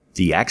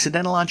The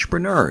Accidental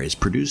Entrepreneur is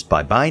produced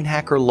by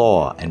Beinhacker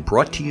Law and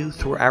brought to you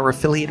through our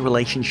affiliate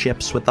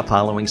relationships with the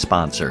following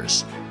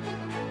sponsors.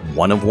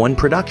 One of One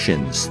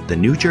Productions, the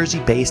New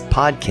Jersey-based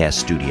podcast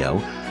studio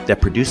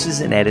that produces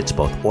and edits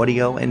both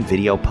audio and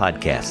video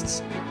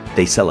podcasts.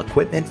 They sell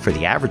equipment for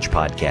the average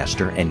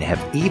podcaster and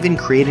have even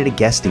created a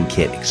guesting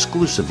kit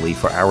exclusively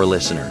for our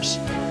listeners.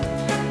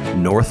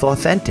 North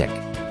Authentic,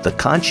 the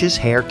conscious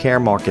hair care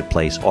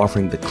marketplace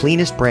offering the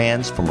cleanest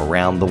brands from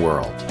around the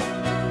world.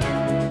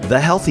 The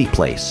Healthy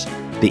Place,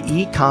 the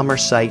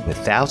e-commerce site with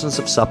thousands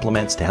of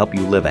supplements to help you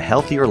live a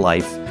healthier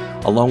life,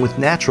 along with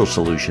natural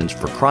solutions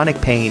for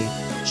chronic pain,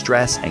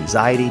 stress,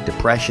 anxiety,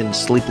 depression,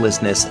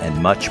 sleeplessness,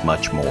 and much,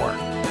 much more.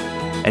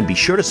 And be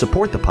sure to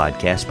support the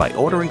podcast by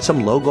ordering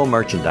some logo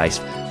merchandise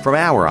from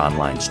our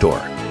online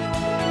store.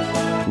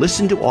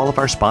 Listen to all of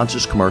our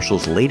sponsors'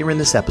 commercials later in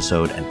this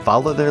episode and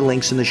follow their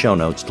links in the show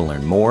notes to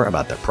learn more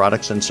about their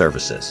products and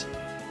services.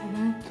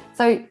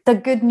 So the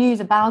good news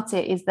about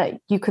it is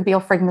that you could be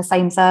offering the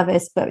same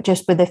service, but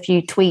just with a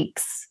few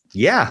tweaks.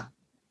 Yeah.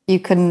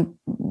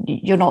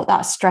 You're not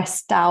that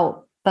stressed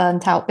out,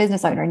 burnt out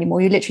business owner anymore.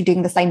 You're literally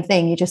doing the same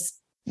thing. You're just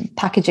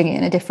packaging it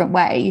in a different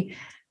way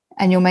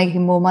and you're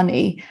making more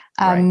money.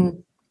 Right.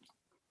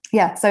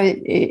 Yeah. So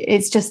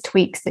it's just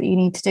tweaks that you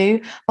need to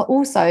do. But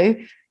also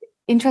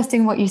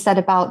interesting what you said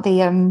about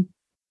the,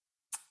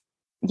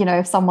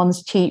 if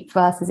someone's cheap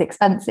versus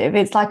expensive,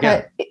 it's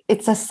like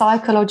it's a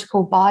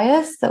psychological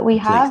bias that we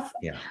have.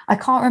 Yeah. I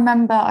can't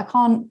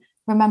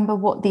remember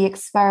what the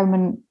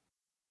experiment,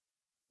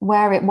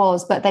 where it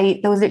was, but there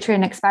was literally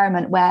an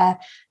experiment where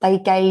they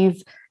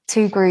gave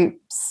two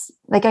groups,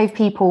 they gave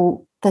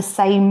people the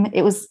same,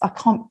 I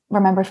can't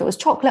remember if it was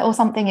chocolate or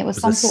something. It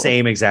was some the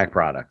same exact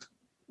product.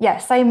 Yeah,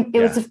 same.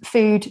 It was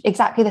food,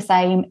 exactly the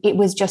same. It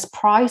was just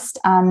priced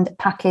and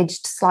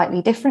packaged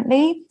slightly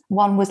differently.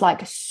 One was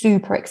like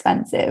super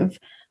expensive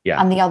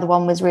and the other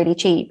one was really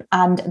cheap.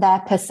 And their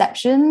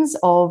perceptions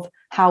of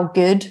how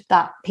good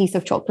that piece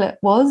of chocolate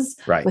was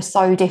were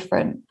so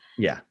different.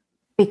 Yeah.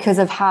 Because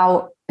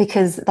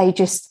they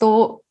just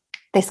thought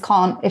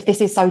if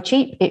this is so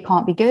cheap, it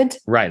can't be good.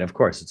 Right. Of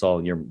course. It's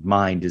all your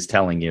mind is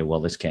telling you,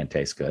 well, this can't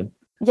taste good.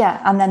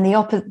 Yeah. And then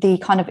the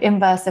kind of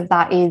inverse of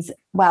that is,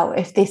 well,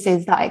 if this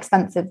is that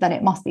expensive, then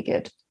it must be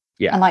good.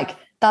 Yeah. And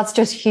that's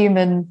just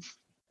human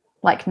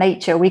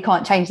nature. We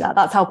can't change that.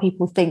 That's how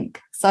people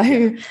think. So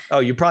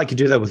you probably could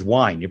do that with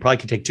wine. You probably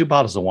could take two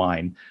bottles of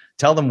wine,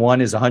 tell them one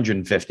is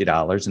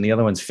 $150 and the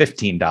other one's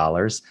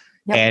 $15.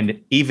 Yep.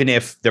 And even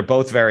if they're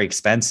both very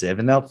expensive,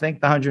 and they'll think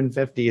the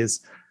 150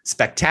 is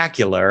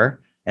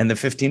spectacular and the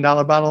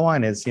 $15 bottle of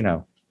wine is,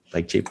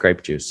 like cheap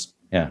grape juice.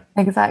 Yeah,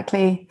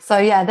 exactly. So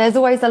there's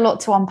always a lot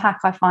to unpack,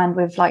 I find,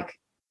 with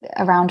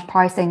around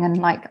pricing and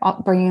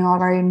bringing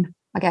our own,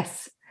 I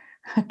guess,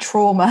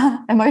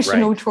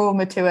 emotional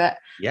trauma to it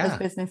as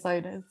business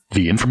owners.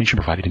 The information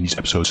provided in these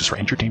episodes is for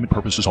entertainment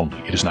purposes only.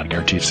 It is not a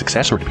guarantee of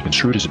success or to be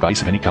construed as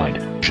advice of any kind.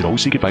 You should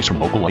always seek advice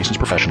from local licensed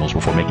professionals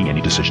before making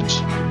any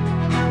decisions.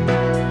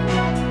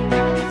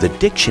 The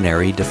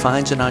dictionary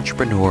defines an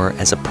entrepreneur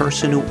as a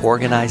person who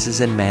organizes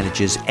and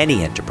manages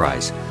any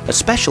enterprise,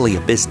 especially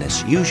a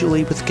business,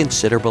 usually with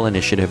considerable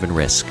initiative and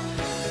risk.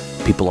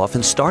 People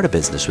often start a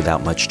business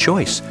without much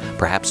choice,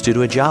 perhaps due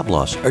to a job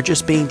loss or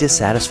just being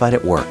dissatisfied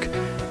at work,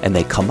 and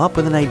they come up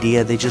with an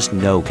idea they just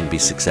know can be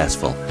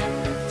successful.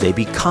 They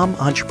become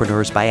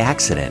entrepreneurs by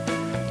accident.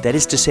 That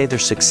is to say, their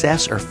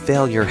success or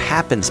failure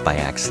happens by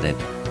accident,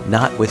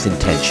 not with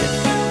intention.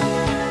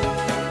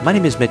 My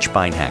name is Mitch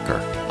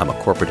Beinhacker. I'm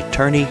a corporate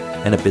attorney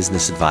and a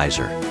business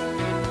advisor.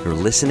 You're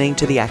listening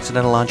to The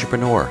Accidental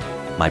Entrepreneur,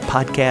 my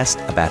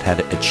podcast about how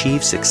to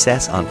achieve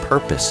success on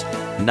purpose,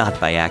 not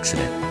by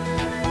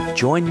accident.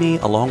 Join me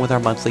along with our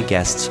monthly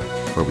guests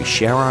where we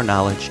share our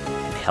knowledge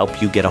and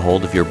help you get a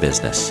hold of your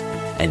business.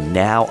 And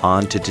now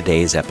on to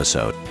today's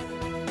episode.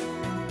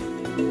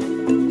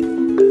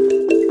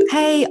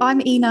 Hey,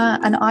 I'm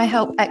Ina, and I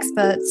help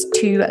experts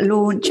to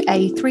launch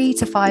a 3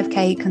 to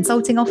 5K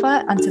consulting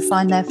offer and to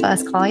sign their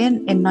first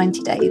client in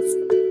 90 days.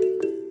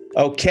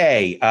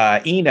 Okay,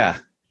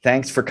 Ina,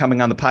 thanks for coming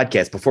on the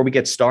podcast. Before we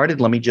get started,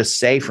 let me just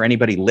say for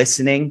anybody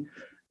listening,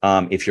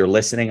 if you're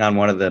listening on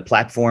one of the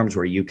platforms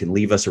where you can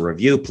leave us a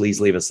review, please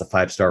leave us a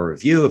 5-star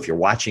review. If you're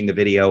watching the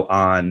video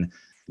on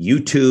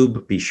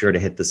YouTube, be sure to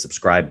hit the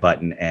subscribe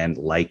button and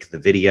like the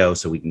video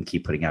so we can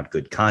keep putting out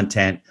good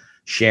content,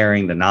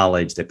 sharing the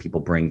knowledge that people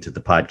bring to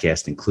the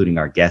podcast, including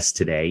our guest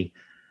today,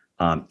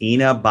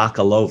 Ina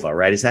Bakalova,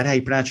 right? Is that how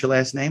you pronounce your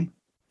last name?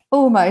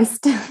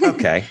 Almost.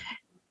 Okay.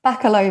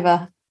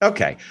 Bakalova.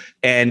 Okay.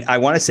 And I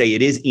want to say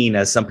it is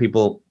Ina. Some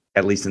people,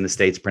 at least in the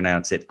States,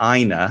 pronounce it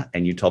Ina,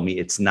 and you told me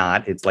it's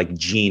not. It's like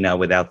Gina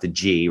without the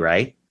G,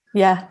 right?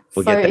 Yeah.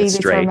 We'll get that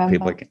straight.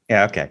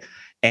 Okay.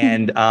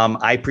 And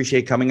I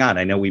appreciate coming on.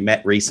 I know we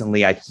met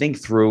recently, I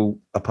think through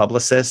a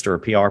publicist or a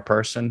PR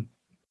person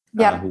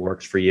who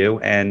works for you.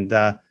 And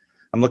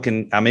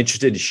I'm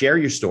interested to share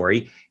your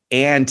story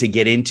and to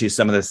get into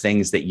some of the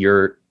things that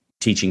you're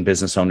teaching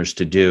business owners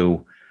to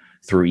do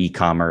through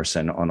e-commerce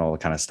and on all the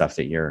kind of stuff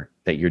that you're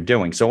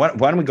doing. So why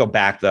don't we go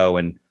back though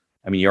and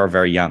I mean, you're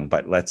very young,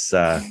 but let's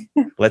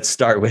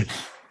start with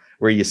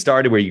where you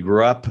started, where you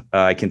grew up.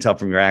 I can tell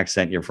from your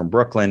accent, you're from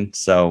Brooklyn.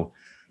 So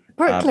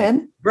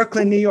Brooklyn,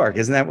 New York.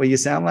 Isn't that what you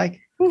sound like?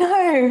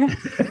 No.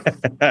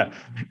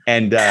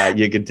 And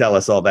you can tell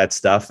us all that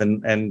stuff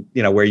and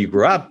where you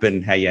grew up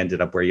and how you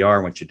ended up where you are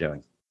and what you're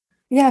doing.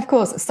 Yeah, of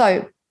course.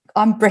 So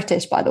I'm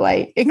British, by the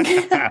way. If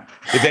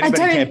anybody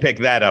can't pick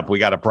that up, we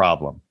got a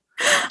problem.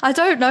 I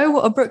don't know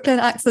what a Brooklyn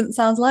accent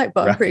sounds like,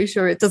 but I'm pretty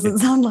sure it doesn't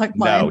sound like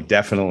mine. No,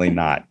 definitely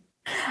not.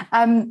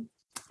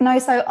 No,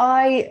 so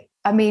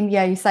I mean,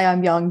 yeah, you say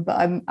I'm young, but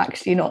I'm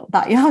actually not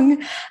that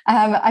young.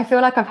 I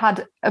feel like I've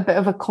had a bit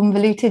of a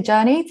convoluted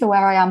journey to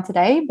where I am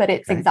today, but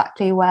it's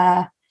exactly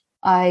where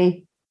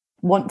I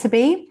want to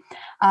be.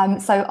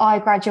 So I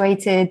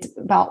graduated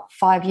about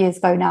 5 years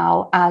ago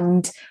now,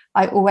 and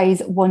I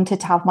always wanted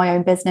to have my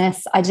own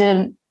business. I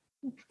didn't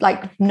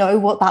know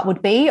what that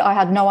would be. I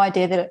had no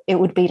idea that it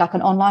would be like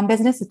an online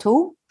business at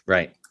all.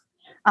 Right.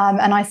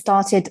 And I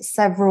started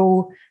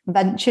several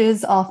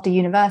ventures after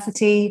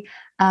university.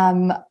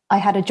 I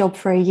had a job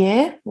for a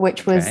year,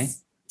 which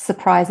was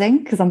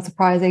surprising because I'm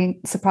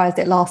surprised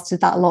it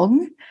lasted that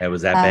long.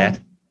 Was that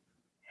bad?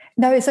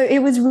 No, so it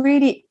was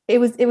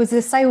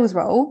a sales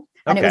role,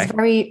 and it was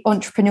very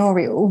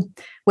entrepreneurial,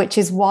 which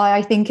is why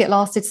I think it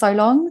lasted so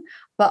long.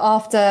 But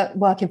after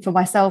working for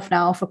myself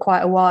now for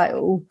quite a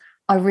while,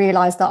 I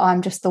realized that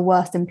I'm just the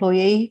worst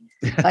employee.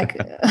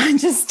 I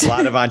just a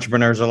lot of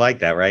entrepreneurs are like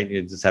that, right?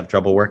 You just have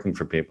trouble working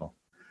for people.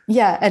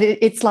 Yeah, and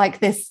it's like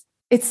this.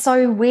 It's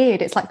so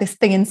weird. It's like this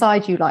thing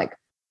inside you, like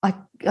I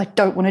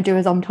don't want to do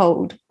as I'm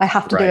told. I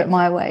have to do it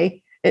my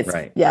way. It's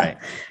right.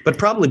 But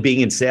probably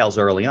being in sales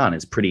early on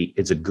is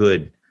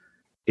good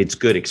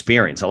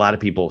experience. A lot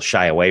of people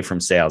shy away from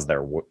sales.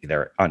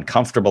 They're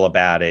uncomfortable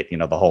about it.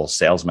 The whole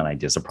salesman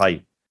idea. So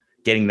probably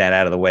getting that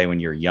out of the way when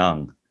you're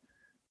young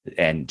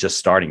and just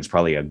starting is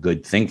probably a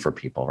good thing for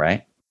people,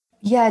 right?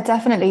 Yeah,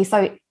 definitely.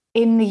 So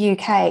in the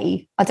UK,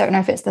 I don't know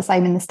if it's the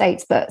same in the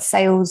States, but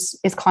sales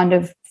is kind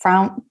of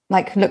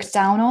looked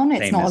down on.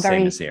 It's not a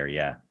very,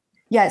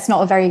 it's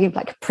not a very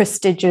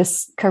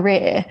prestigious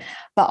career.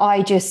 But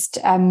I just,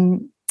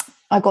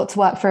 I got to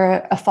work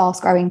for a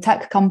fast growing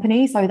tech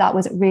company. So that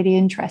was really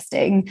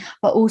interesting.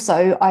 But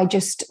also I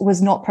just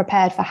was not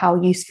prepared for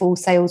how useful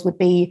sales would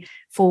be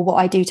for what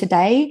I do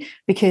today.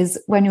 Because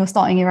when you're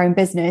starting your own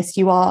business,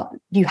 you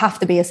have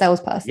to be a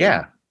salesperson.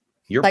 Yeah.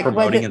 You're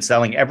promoting and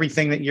selling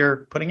everything that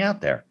you're putting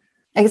out there.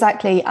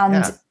 Exactly.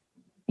 And,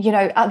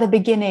 at the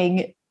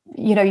beginning,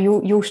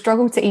 you'll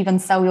struggle to even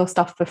sell your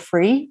stuff for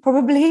free,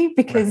 probably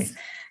because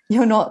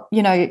you're not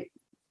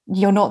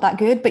that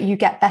good, but you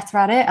get better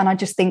at it. And I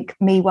just think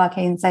me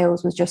working in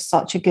sales was just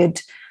such a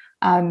good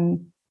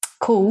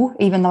call,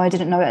 even though I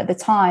didn't know it at the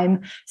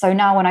time. So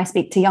now when I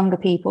speak to younger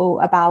people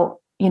about,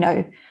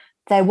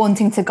 they're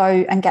wanting to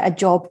go and get a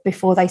job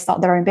before they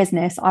start their own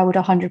business, I would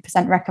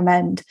 100%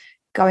 recommend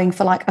going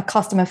for a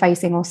customer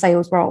facing or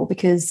sales role,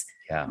 because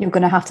you're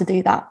going to have to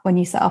do that when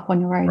you set up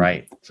on your own.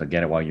 Right. So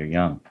get it while you're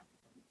young.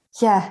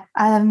 Yeah.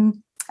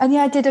 And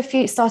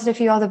I started a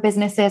few other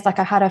businesses.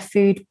 I had a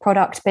food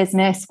product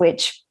business,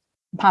 which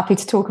I'm happy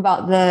to talk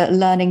about the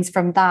learnings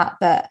from that,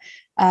 but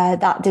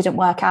that didn't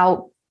work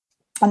out.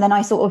 And then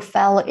I sort of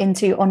fell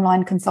into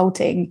online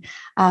consulting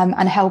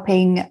and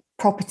helping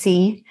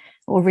property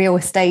or real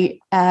estate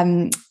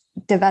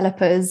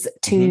developers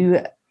to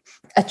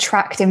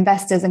attract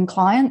investors and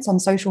clients on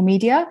social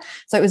media.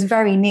 So it was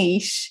very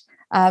niche.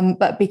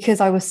 But because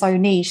I was so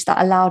niche,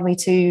 that allowed me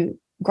to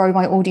grow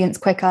my audience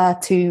quicker,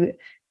 to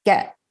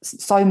get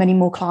so many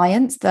more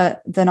clients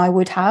than I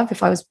would have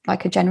if I was a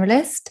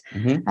generalist.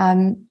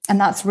 And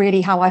that's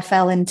really how I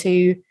fell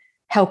into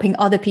helping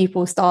other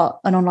people start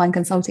an online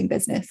consulting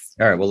business.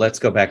 All right. Well, let's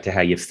go back to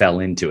how you fell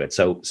into it.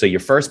 So your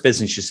first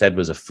business, you said,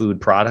 was a food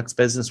products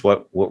business.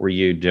 What were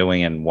you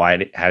doing, and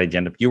how did you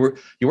end up? You're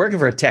working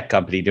for a tech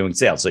company doing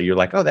sales. So you're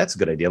like, oh, that's a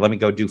good idea. Let me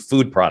go do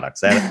food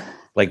products.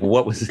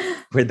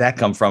 Where'd that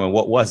come from, and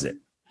what was it?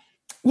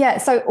 Yeah,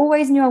 so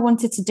always knew I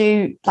wanted to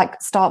do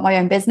start my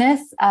own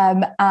business.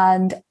 And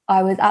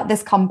I was at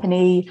this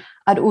company.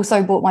 I'd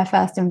also bought my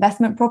first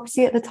investment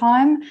property at the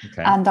time.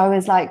 Okay. And I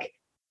was like,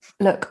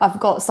 look, I've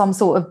got some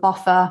sort of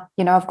buffer.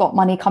 I've got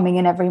money coming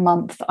in every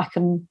month. I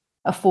can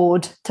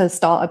afford to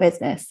start a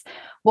business.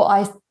 What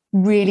I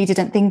really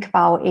didn't think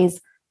about is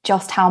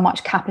just how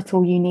much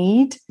capital you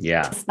need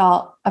to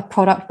start a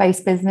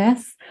product-based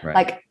business.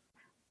 Right.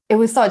 It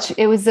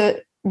was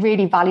a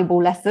really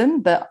valuable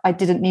lesson, but I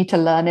didn't need to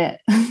learn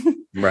it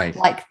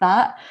like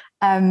that.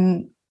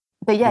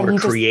 But yeah, you were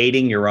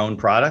creating your own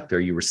product, or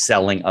you were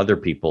selling other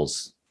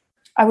people's?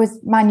 I was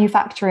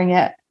manufacturing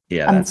it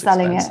and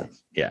selling expensive.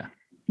 it.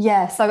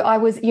 Yeah. So I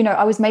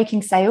was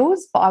making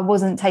sales, but I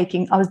was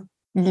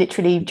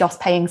literally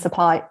just paying my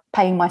suppliers.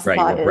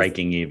 Right. You're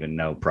breaking even,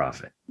 no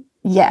profit.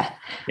 Yeah.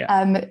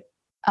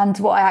 And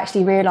what I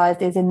actually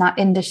realized is in that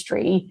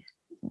industry,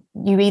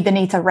 you either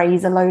need to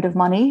raise a load of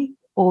money,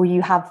 or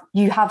you have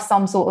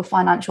some sort of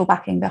financial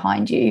backing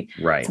behind you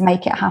to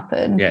make it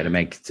happen. Yeah,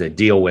 to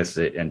deal with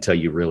it until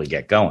you really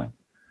get going.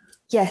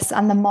 Yes,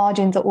 and the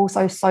margins are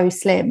also so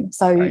slim.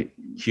 So right.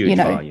 Huge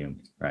volume,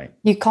 right?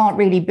 You can't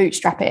really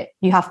bootstrap it.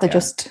 You have to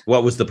just.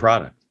 What was the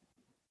product?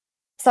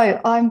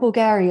 So I'm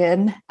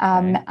Bulgarian,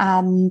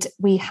 and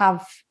we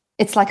have.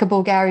 It's like a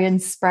Bulgarian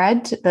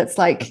spread that's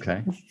like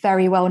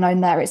very well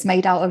known there. It's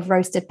made out of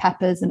roasted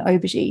peppers and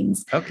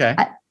aubergines. Okay.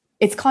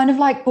 It's kind of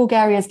like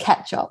Bulgaria's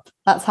ketchup.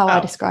 That's how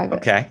I describe it.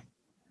 Okay.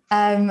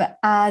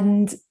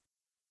 And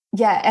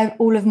yeah,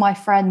 all of my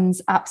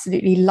friends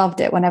absolutely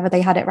loved it whenever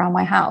they had it around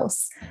my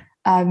house.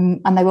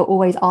 And they were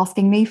always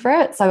asking me for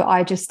it. So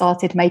I just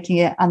started making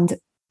it, and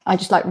I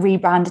just like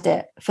rebranded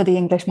it for the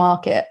English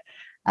market.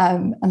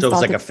 And so it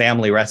was like a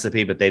family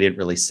recipe, but they didn't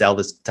really sell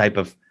this type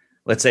of,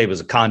 let's say it was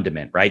a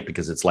condiment, right?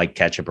 Because it's like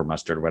ketchup or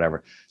mustard or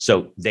whatever.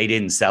 So they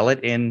didn't sell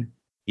it in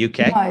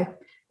UK?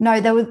 No,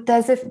 there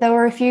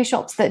were a few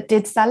shops that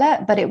did sell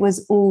it, but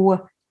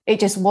it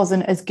just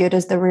wasn't as good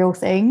as the real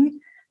thing.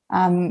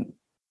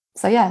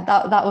 So yeah,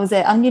 that was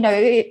it. And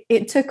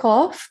it took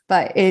off,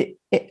 but it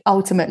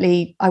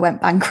ultimately I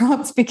went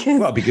bankrupt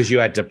because you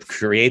had to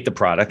create the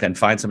product and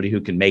find somebody who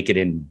can make it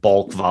in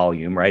bulk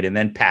volume, right? And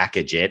then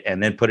package it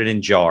and then put it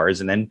in jars.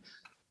 And then,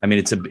 I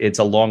mean, it's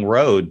a long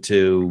road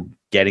to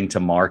getting to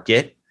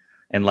market.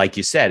 And like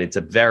you said, it's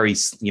a very,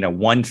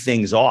 one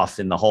thing's off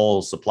in the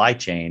whole supply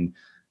chain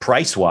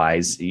price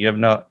wise. You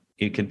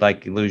could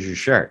like lose your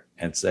shirt.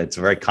 It's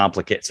very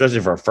complicated, especially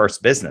for a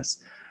first business.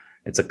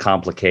 It's a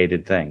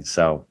complicated thing.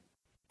 So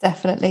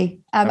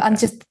definitely. And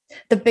just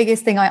the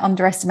biggest thing I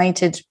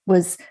underestimated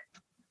was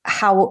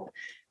how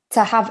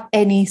to have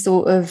any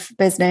sort of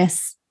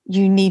business,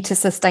 you need to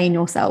sustain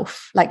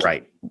yourself. Like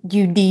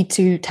you need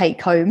to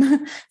take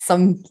home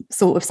some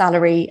sort of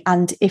salary.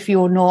 And if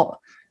you're not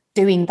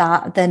doing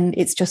that, then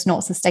it's just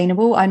not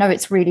sustainable. I know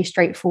it's really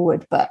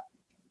straightforward, but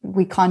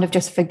we kind of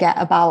just forget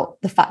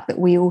about the fact that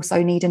we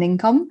also need an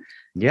income.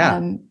 Yeah.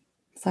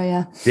 So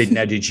yeah.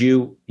 Did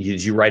you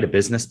write a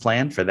business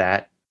plan for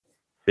that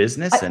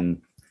business?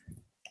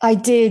 I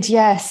did,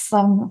 yes.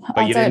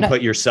 But you didn't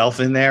put yourself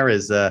in there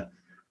as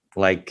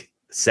like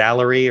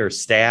salary or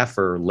staff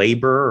or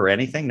labor or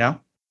anything? No?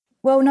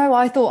 Well, no,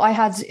 I thought I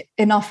had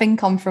enough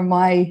income from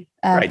my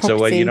right. property.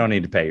 So you don't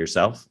need to pay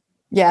yourself.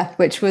 Yeah,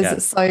 which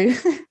was so.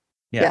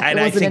 Yeah. And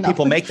I think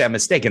people make that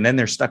mistake, and then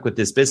they're stuck with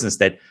this business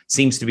that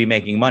seems to be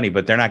making money,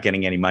 but they're not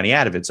getting any money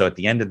out of it. So at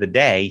the end of the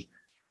day,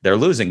 they're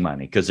losing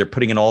money because they're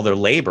putting in all their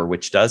labor,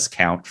 which does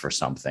count for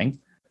something.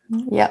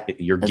 Yeah.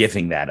 You're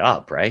giving that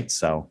up, right?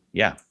 So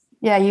yeah.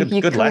 Yeah,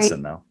 good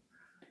lesson though.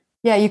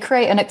 Yeah, you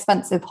create an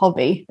expensive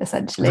hobby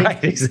essentially.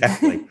 Right,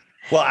 exactly.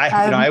 Well,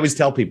 I always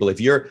tell people if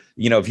you're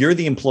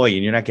the employee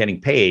and you're not getting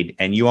paid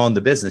and you own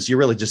the business, you're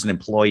really just an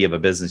employee of a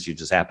business you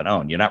just happen to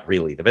own. You're not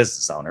really the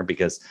business owner,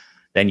 because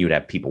then you'd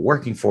have people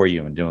working for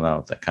you and doing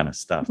all that kind of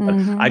stuff. But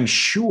I'm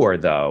sure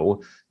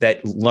though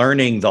that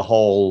learning the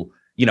whole,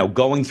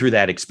 going through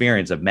that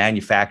experience of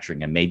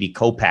manufacturing and maybe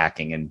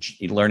co-packing and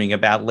learning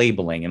about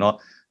labeling and all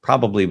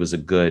probably was a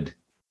good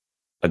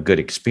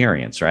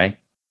experience, right?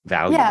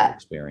 Valuable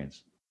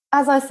experience.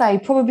 As I say,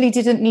 probably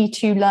didn't need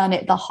to learn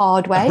it the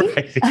hard way.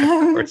 Right,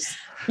 of course.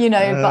 But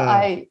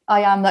I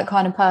am that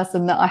kind of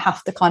person that I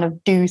have to kind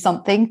of do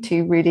something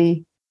to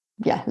really,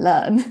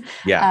 learn.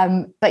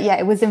 Yeah. But yeah,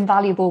 it was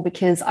invaluable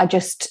because I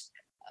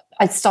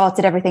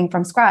started everything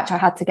from scratch. I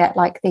had to get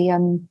like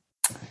you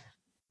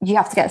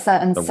have to get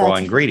certain raw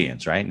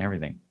ingredients, right? And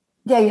everything.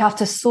 Yeah, you have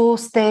to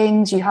source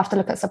things, you have to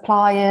look at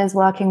suppliers,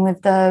 working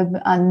with them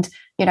and,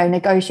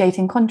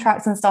 negotiating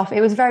contracts and stuff.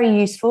 It was very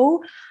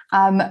useful.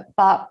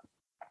 But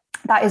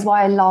that is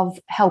why I love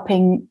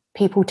helping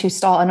people to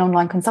start an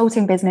online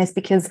consulting business,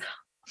 because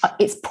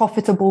it's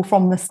profitable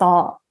from the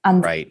start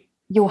and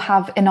you'll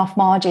have enough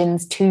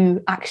margins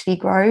to actually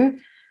grow.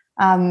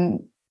 So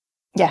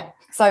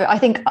I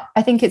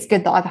think it's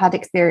good that I've had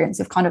experience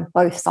of kind of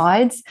both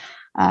sides.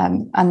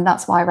 And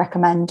that's why I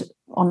recommend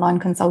online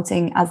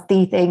consulting as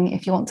the thing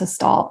if you want to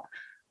start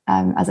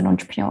as an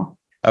entrepreneur.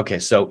 Okay.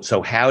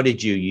 So how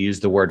did you use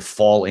the word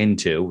fall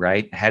into,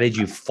 right? How did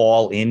you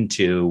fall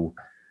into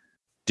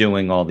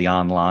doing all the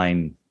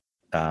online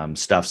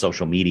stuff,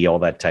 social media, all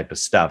that type of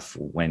stuff?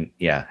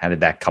 How did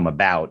that come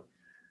about?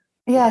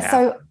 Yeah.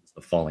 So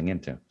the falling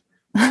into.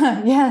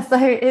 So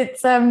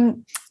it's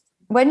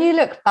when you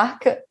look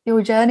back at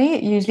your journey,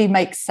 it usually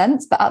makes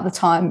sense, but at the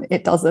time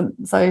it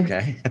doesn't. So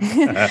okay.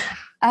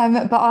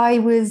 But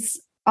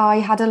I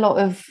had a lot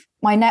of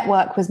my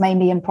network was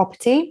mainly in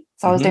property.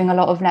 So I was doing a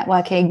lot of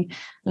networking,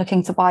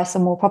 looking to buy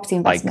some more property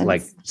investments.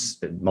 Like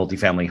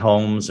multifamily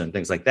homes and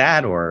things like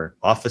that, or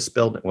office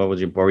building. What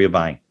were you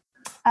buying?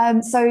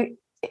 So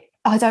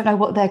I don't know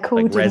what they're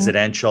called. Like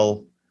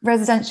residential?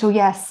 Residential,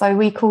 yes. So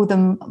we call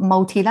them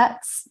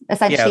multi-lets,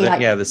 essentially.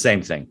 The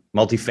same thing.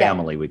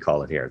 Multifamily, we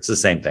call it here. It's the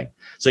same thing.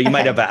 So you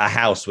might have a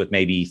house with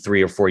maybe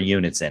 3 or 4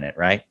 units in it,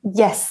 right?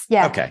 Yes,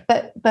 yeah. Okay.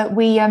 But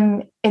we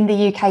in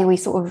the UK we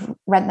sort of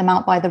rent them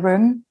out by the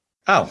room.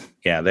 Oh,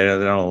 yeah. They don't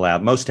allow,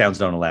 most towns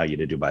don't allow you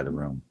to do by the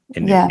room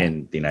in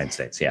the United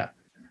States. Yeah.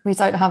 We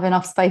don't have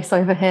enough space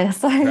over here.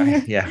 So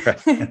right. Yeah.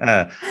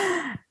 Right.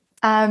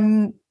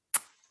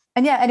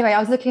 anyway,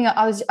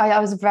 I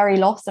was very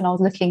lost, and I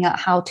was looking at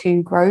how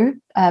to grow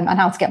and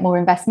how to get more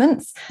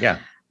investments. Yeah.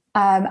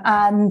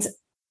 And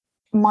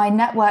my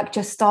network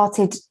just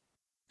started.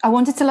 I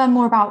wanted to learn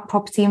more about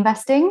property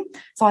investing.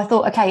 So I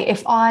thought, okay,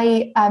 if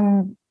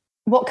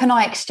what can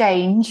I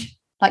exchange?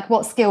 Like,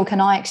 what skill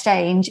can I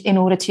exchange in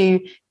order to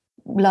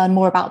learn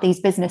more about these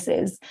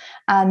businesses?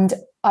 And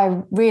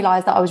I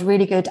realized that I was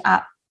really good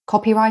at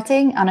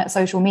copywriting and at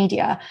social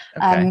media.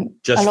 Okay.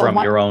 Just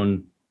from your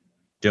own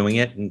doing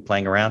it and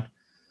playing around?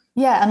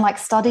 Yeah. And like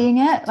studying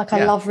it. Like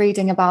I love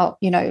reading about,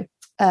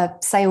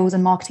 sales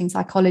and marketing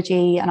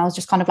psychology. And I was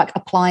just kind of like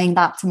applying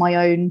that to my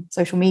own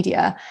social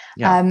media.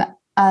 Yeah.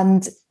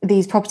 And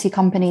these property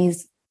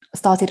companies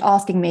started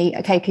asking me,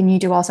 okay, can you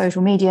do our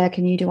social media?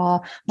 Can you do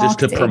our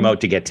marketing? Just to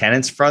promote, to get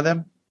tenants for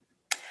them?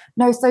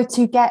 No. So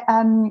to get,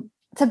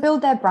 to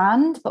build their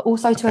brand, but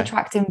also to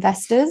attract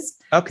investors.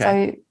 Okay.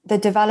 So the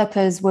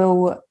developers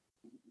will,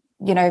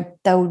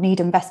 they'll need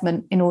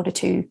investment in order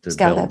to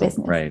scale their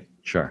business. Right.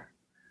 Sure.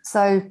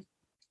 So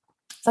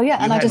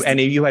yeah. And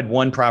you had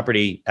one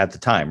property at the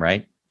time,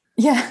 right?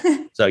 Yeah.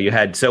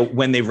 So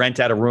when they rent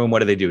out a room, what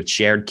do they do? It's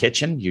shared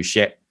kitchen? You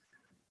share?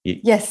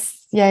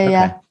 Yes.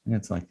 Yeah.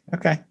 It's like,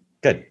 okay,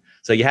 good.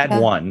 So you had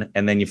one,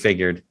 and then you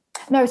figured.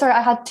 No, sorry,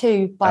 I had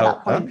two by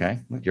that point. Okay.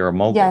 You're a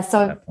mogul at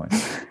that point.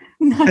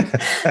 No,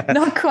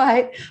 not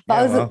quite.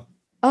 But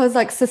I was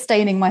like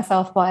sustaining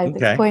myself by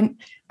this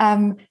point.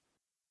 And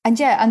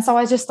so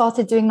I just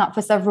started doing that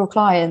for several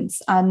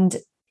clients. And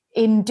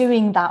in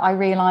doing that, I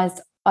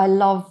realized I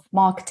love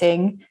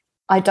marketing.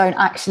 I don't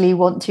actually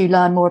want to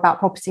learn more about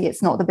property.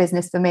 It's not the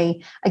business for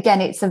me.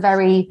 Again, it's a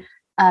very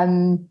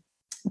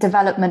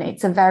development.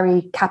 It's a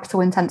very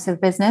capital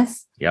intensive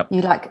business. Yep.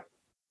 You like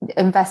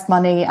invest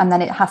money, and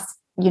then it has,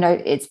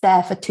 it's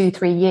there for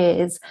 2-3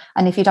 years.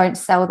 And if you don't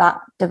sell that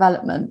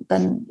development,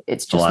 then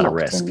it's just a lot of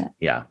locked risk. in it.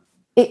 Yeah.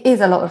 It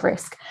is a lot of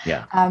risk.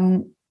 Yeah.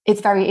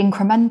 It's very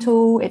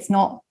incremental. It's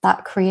not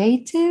that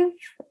creative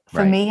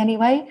for me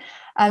anyway.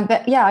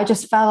 But yeah, I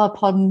just fell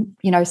upon,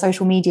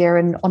 social media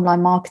and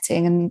online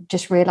marketing and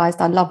just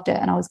realized I loved it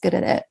and I was good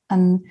at it.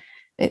 And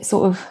it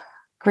sort of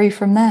grew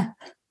from there.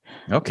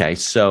 Okay.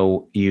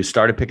 So you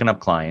started picking up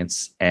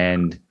clients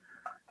and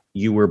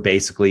you were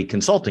basically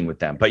consulting with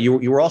them, but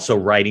you were also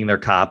writing their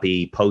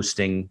copy,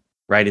 posting,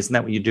 right? Isn't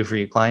that what you do for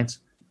your clients?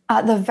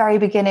 At the very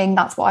beginning,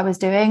 that's what I was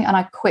doing. And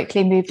I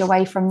quickly moved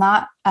away from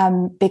that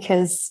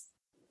because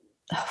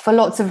for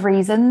lots of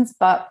reasons,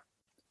 but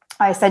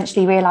I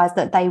essentially realized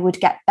that they would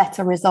get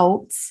better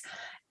results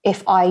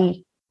if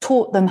I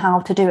taught them how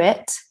to do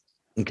it.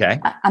 Okay.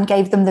 And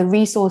gave them the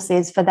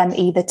resources for them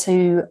either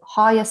to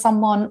hire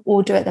someone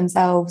or do it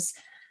themselves.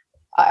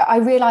 I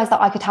realized that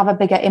I could have a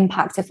bigger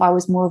impact if I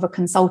was more of a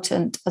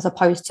consultant as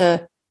opposed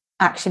to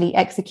actually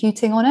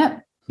executing on it.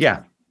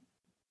 Yeah.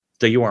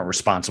 So you weren't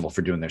responsible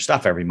for doing their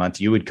stuff every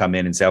month. You would come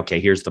in and say, okay,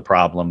 here's the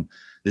problem.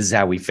 This is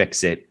how we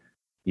fix it.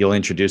 You'll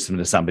introduce them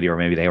to somebody, or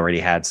maybe they already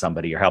had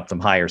somebody, or help them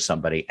hire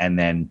somebody, and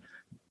then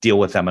deal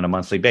with them on a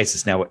monthly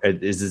basis. Now,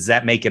 does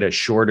that make it a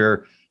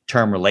shorter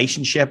term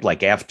relationship?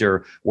 Like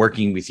after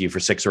working with you for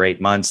 6 or 8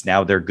 months,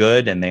 now they're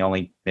good and they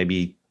only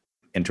maybe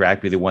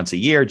interact with you once a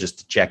year just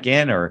to check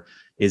in, or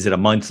is it a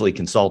monthly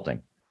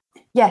consulting?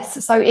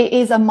 Yes. So it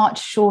is a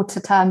much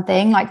shorter term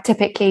thing. Like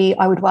typically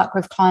I would work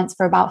with clients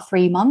for about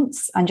 3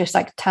 months and just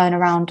like turn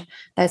around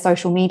their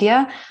social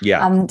media.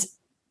 Yeah. And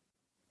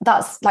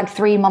that's like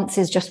 3 months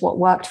is just what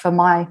worked for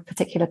my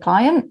particular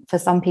client. For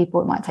some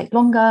people, it might take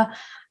longer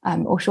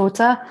or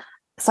shorter.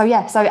 So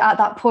yeah, so at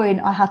that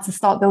point I had to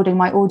start building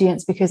my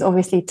audience, because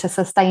obviously to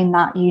sustain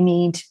that, you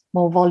need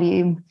more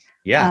volume.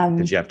 Yeah,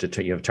 because you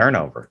have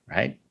turnover,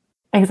 right?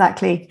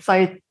 Exactly.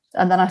 So,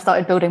 and then I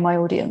started building my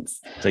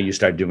audience. So you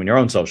started doing your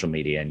own social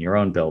media and your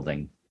own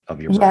building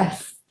of your brand.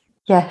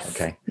 Yes.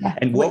 Okay. Yeah.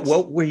 And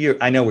what were you,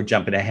 I know we're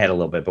jumping ahead a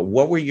little bit, but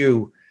what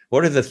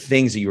are the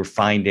things that you were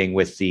finding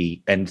with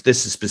and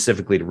this is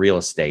specifically to real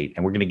estate,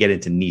 and we're going to get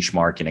into niche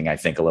marketing, I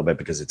think, a little bit,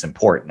 because it's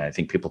important. I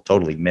think people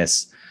totally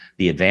miss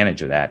the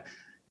advantage of that.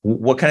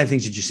 What kind of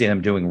things did you see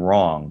them doing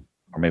wrong,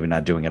 or maybe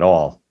not doing at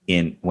all,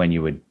 when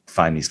you would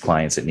find these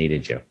clients that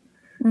needed you?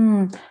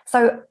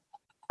 So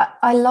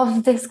I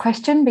love this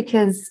question,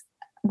 because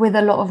with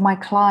a lot of my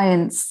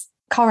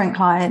current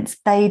clients,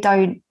 they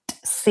don't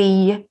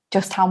see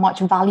just how much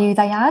value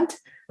they add,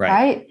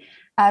 right?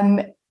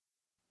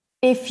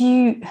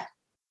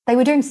 They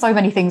were doing so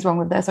many things wrong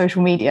with their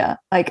social media.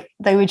 Like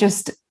they were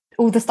just,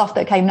 all the stuff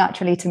that came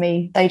naturally to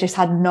me, they just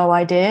had no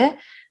idea.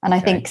 And I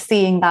think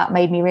seeing that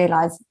made me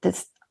realize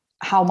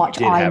how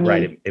much I knew.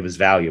 Right. It was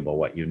valuable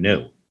what you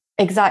knew.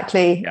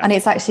 Exactly. Yeah. And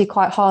it's actually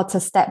quite hard to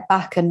step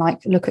back and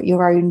like look at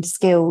your own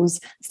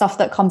skills, stuff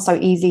that comes so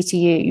easy to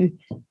you.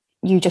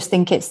 You just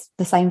think it's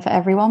the same for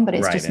everyone, but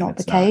it's just not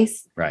the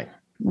case. Right.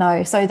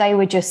 No. So they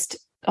were just,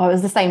 it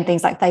was the same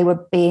things. Like they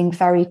were being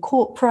very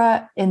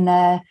corporate in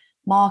their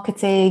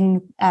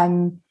marketing.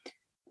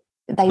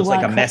 It's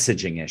like a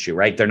messaging issue,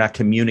 right? They're not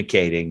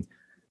communicating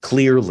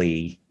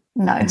clearly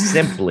and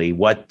simply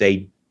what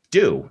they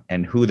do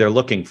and who they're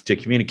looking to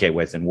communicate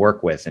with and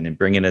work with and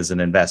bring in as an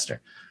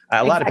investor.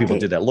 A lot of people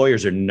do that.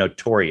 Lawyers are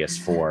notorious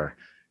for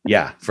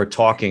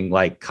talking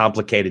like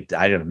complicated,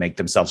 I don't know, make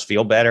themselves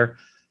feel better.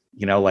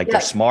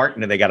 They're smart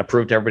and they got to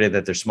prove to everybody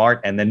that they're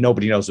smart. And then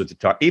nobody knows what to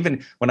talk.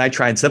 Even when I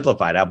try and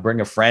simplify it, I'll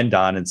bring a friend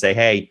on and say,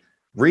 hey,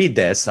 read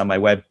this on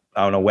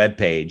a web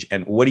page.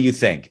 And what do you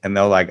think? And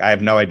they're like, I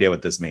have no idea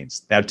what this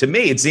means. Now, to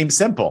me, it seems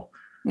simple,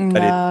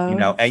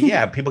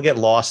 but people get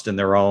lost in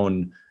their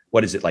own,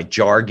 what is it, like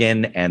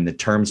jargon and the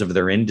terms of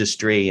their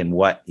industry and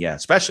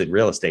especially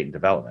real estate and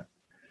development.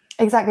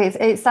 Exactly.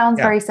 It sounds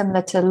very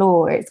similar to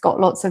law. It's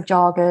got lots of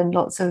jargon,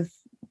 lots of,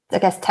 I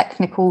guess,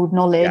 technical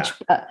knowledge,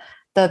 but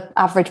the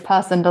average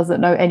person doesn't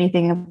know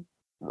anything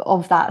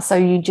of that. So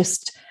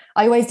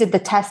I always did the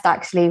test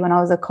actually when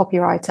I was a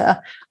copywriter.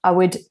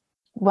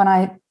 When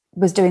I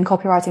was doing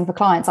copywriting for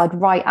clients, I'd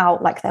write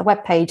out like their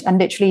webpage and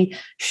literally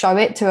show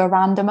it to a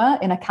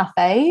randomer in a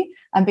cafe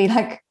and be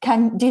like,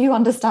 do you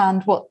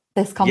understand what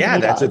this company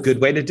does? Yeah, that's a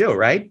good way to do it,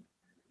 right?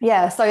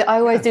 Yeah. So I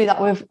always do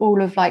that with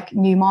all of like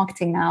new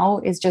marketing now,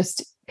 is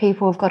just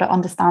people have got to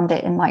understand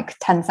it in like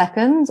 10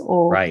 seconds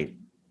or right.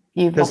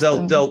 Because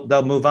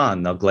they'll move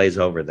on, they'll glaze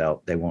over,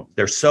 they won't.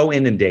 They're so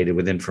inundated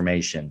with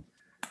information.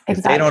 Exactly.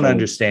 If they don't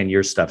understand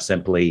your stuff,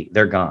 simply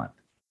they're gone.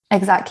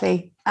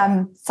 Exactly.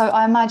 So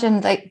I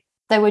imagine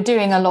they were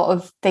doing a lot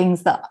of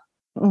things that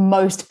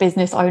most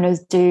business owners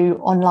do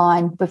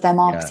online with their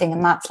marketing,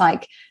 and that's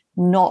like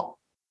not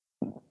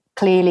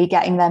clearly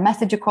getting their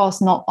message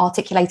across, not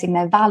articulating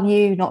their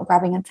value, not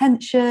grabbing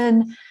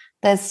attention.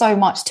 There's so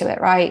much to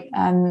it, right?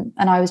 And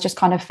I was just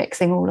kind of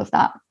fixing all of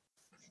that.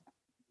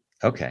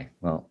 Okay,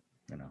 well.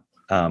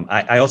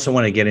 I also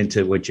want to get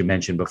into what you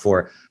mentioned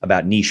before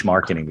about niche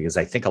marketing, because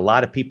I think a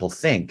lot of people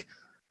think,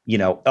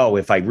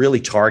 if I really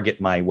target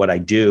what I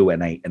do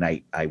and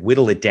I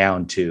whittle it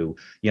down to,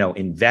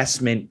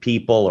 investment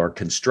people or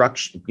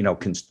construction,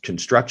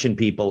 construction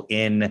people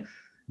in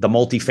the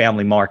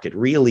multifamily market,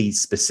 really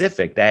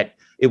specific, that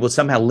it will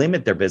somehow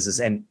limit their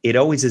business. And it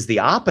always is the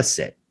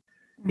opposite.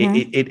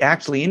 Mm-hmm. It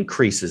actually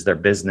increases their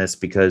business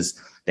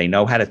because they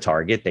know how to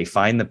target, they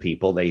find the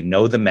people, they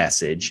know the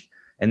message.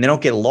 And they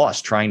don't get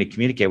lost trying to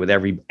communicate with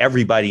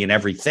everybody and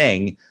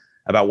everything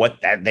about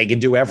they can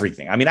do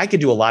everything. I mean, I could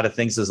do a lot of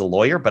things as a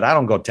lawyer, but I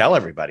don't go tell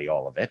everybody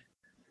all of it.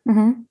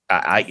 Mm-hmm.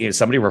 If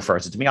somebody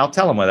refers it to me, I'll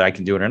tell them whether I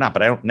can do it or not,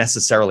 but I don't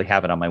necessarily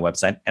have it on my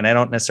website, and I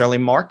don't necessarily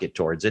market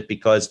towards it,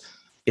 because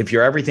if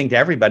you're everything to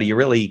everybody, you're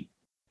really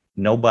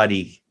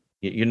nobody.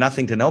 You're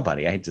nothing to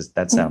nobody.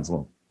 That sounds a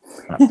little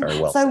not very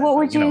well. So said, what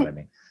would you know what I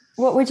mean?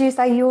 What would you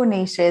say your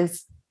niche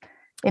is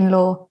in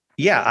law?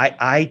 Yeah,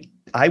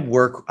 I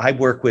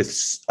work with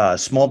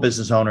small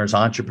business owners,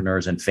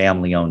 entrepreneurs, and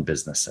family-owned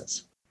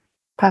businesses.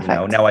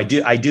 Perfect. Now I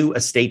do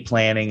estate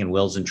planning and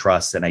wills and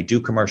trusts, and I do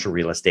commercial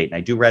real estate, and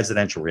I do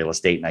residential real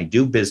estate, and I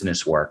do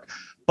business work.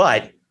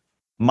 But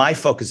my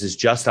focus is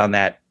just on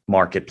that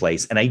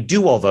marketplace, and I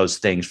do all those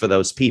things for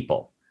those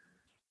people.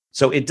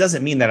 So it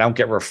doesn't mean that I don't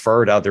get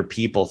referred to other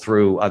people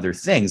through other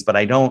things, but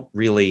I don't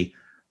really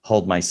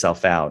hold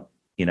myself out,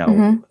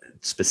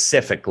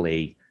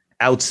 specifically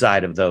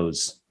outside of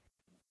those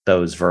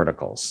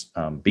verticals,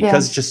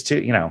 because just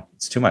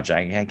it's too much.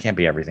 I can't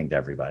be everything to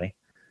everybody.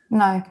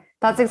 No,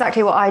 that's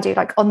exactly what I do.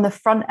 Like on the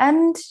front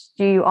end,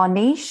 you are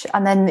niche,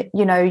 and then,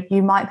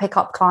 you might pick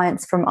up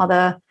clients from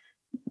other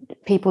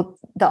people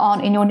that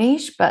aren't in your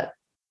niche, but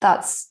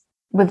that's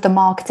with the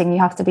marketing, you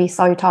have to be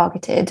so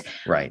targeted.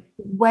 Right.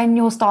 When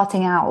you're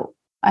starting out,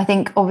 I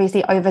think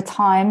obviously over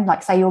time,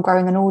 like say you're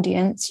growing an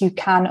audience, you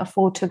can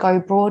afford to go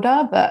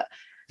broader, but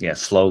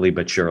slowly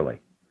but surely.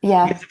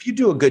 Yeah. Because if you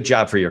do a good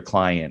job for your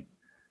client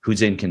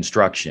who's in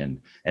construction,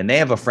 and they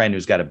have a friend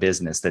who's got a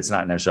business that's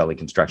not necessarily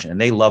construction,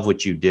 and they love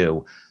what you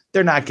do,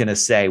 they're not going to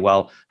say,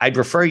 well, I'd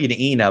refer you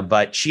to Ina,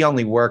 but she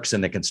only works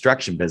in the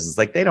construction business.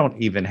 Like, they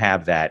don't even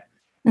have that.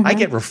 Mm-hmm. I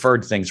get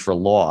referred things for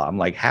law. I'm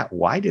like,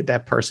 why did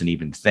that person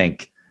even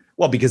think?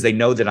 Well, because they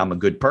know that I'm a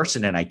good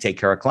person and I take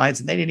care of clients,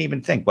 and they didn't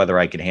even think whether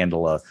I could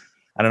handle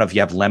I don't know if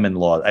you have lemon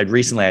law. I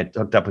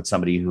hooked up with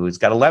somebody who's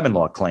got a lemon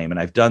law claim, and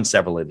I've done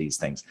several of these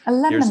things.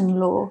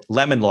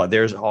 Lemon law.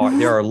 There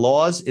are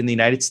laws in the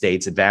United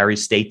States. It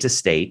varies state to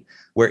state,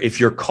 where if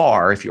your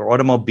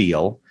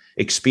automobile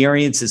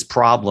experiences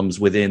problems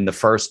within the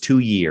first 2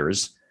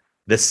 years,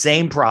 the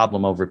same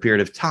problem over a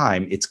period of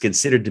time, it's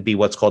considered to be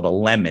what's called a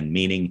lemon,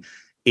 meaning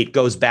it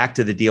goes back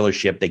to the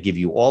dealership. They give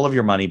you all of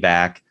your money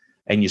back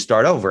and you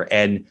start over.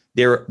 And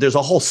there's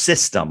a whole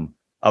system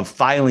of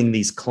filing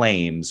these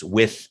claims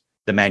with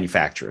the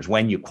manufacturers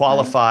when you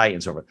qualify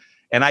and so forth.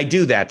 And I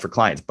do that for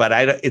clients, but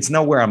it's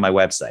nowhere on my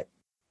website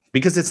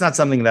because it's not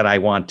something that I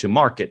want to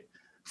market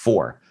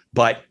for.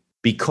 But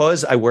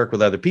because I work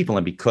with other people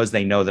and because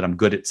they know that I'm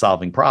good at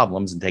solving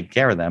problems and taking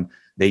care of them,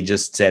 they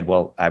just said,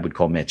 well, I would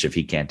call Mitch. If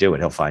he can't do it,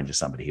 he'll find you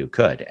somebody who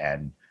could.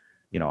 And,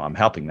 I'm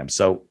helping them.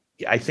 So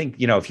I think,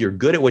 if you're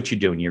good at what you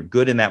do and you're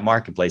good in that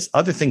marketplace,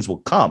 other things will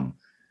come.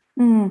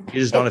 You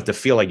just don't have to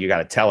feel like you got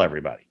to tell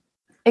everybody.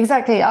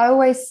 Exactly. I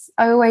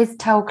always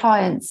tell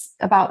clients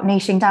about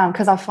niching down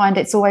because I find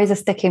it's always a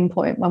sticking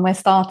point when we're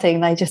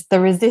starting. The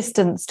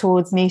resistance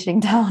towards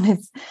niching down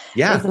is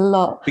a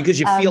lot. Because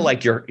you feel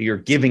like you're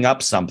giving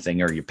up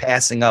something or you're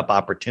passing up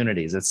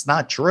opportunities. It's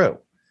not true.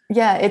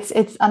 Yeah, it's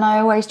and I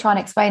always try and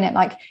explain it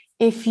like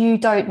if you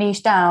don't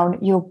niche down,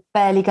 you're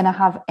barely going to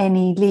have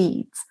any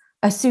leads.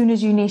 As soon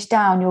as you niche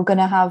down, you're going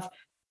to have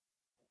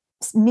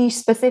niche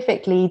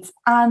specific leads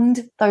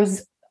and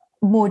those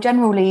more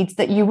general leads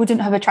that you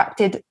wouldn't have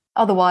attracted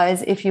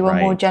otherwise if you were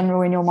more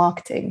general in your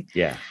marketing.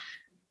 Yeah.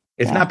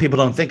 If not, people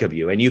don't think of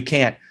you, and you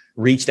can't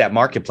reach that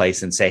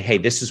marketplace and say, hey,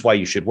 this is why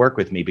you should work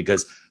with me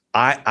because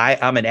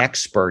I'm an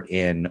expert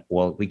in,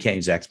 well, we can't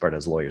use expert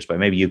as lawyers, but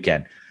maybe you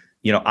can,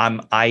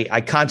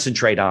 I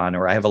concentrate on,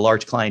 or I have a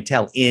large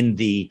clientele in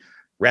the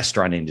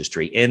restaurant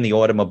industry, in the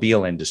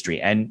automobile industry.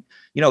 And,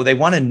 they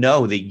want to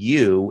know that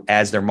you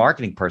as their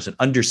marketing person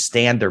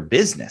understand their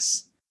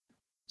business.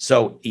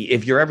 So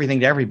if you're everything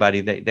to everybody,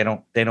 they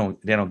don't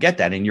get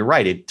that. And you're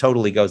right. It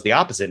totally goes the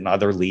opposite. And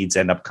other leads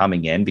end up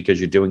coming in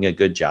because you're doing a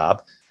good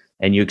job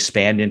and you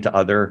expand into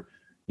other,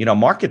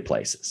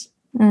 marketplaces.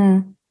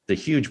 The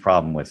huge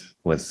problem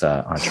with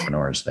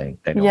entrepreneurs. They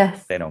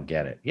don't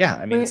get it. Yeah.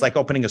 I mean, it's like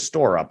opening a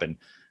store up and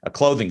a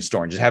clothing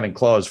store and just having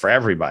clothes for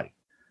everybody.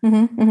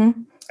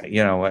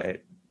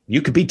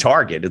 You could be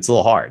Target. It's a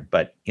little hard,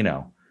 but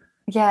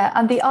Yeah.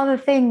 And the other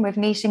thing with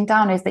niching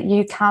down is that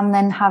you can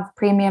then have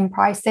premium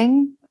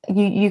pricing.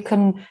 You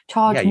can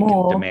charge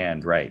more. Can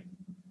demand, right.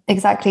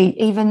 Exactly.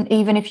 Even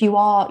if you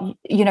are,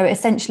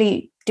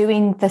 essentially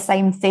doing the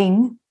same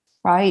thing,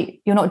 right?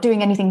 You're not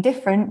doing anything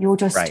different. You're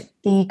just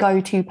the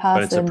go-to person.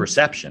 But it's a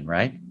perception,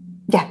 right?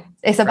 Yeah.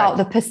 It's about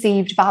the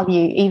perceived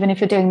value, even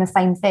if you're doing the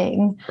same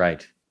thing.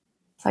 Right.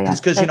 So yeah.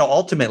 Because,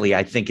 ultimately,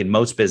 I think in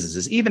most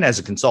businesses, even as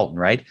a consultant,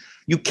 right,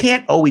 you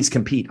can't always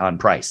compete on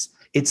price.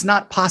 It's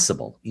not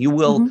possible. You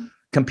will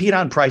compete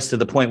on price to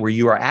the point where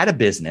you are out of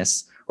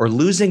business or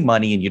losing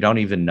money and you don't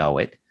even know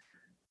it.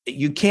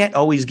 You can't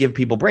always give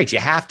people breaks. You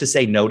have to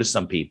say no to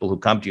some people who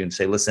come to you and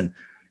say, listen,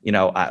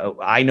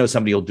 I know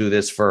somebody will do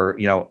this for,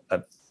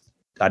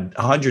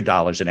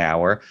 $100 an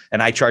hour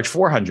and I charge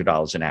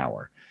 $400 an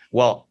hour.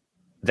 Well,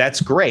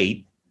 that's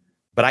great,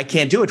 but I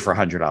can't do it for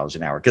 $100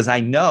 an hour because I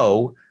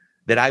know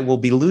that I will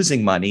be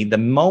losing money the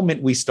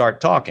moment we start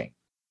talking,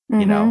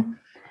 and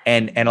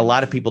a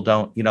lot of people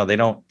don't, they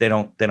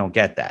don't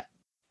get that.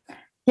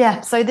 Yeah.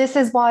 So this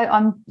is why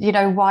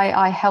why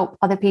I help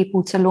other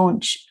people to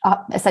launch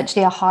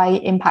essentially a high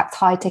impact,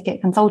 high ticket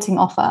consulting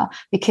offer,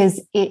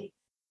 because it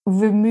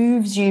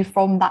removes you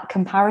from that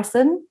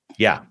comparison.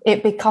 Yeah.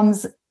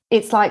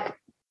 It's like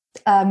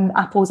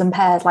apples and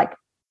pears. Like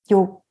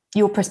your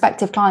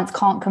prospective clients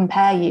can't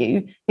compare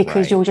you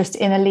because you're just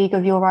in a league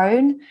of your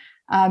own.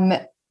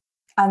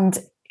 And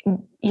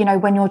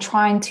when you're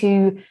trying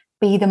to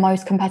be the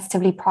most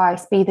competitively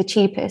priced, be the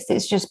cheapest, it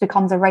just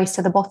becomes a race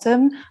to the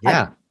bottom.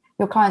 Yeah.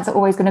 Your clients are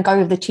always going to go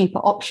with the cheaper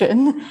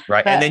option.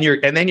 Right. And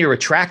then you're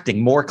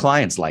attracting more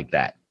clients like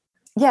that.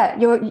 Yeah.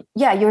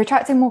 You're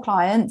attracting more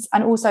clients,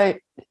 and also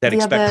that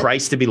expect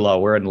price to be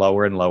lower and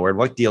lower and lower. And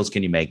what deals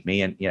can you make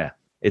me? And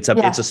it's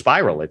a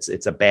spiral.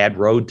 It's a bad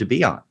road to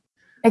be on.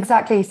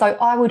 Exactly. So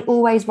I would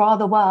always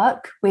rather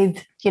work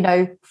with,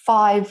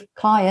 5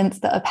 clients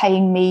that are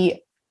paying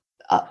me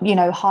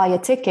higher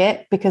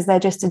ticket because they're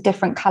just a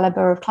different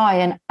caliber of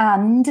client.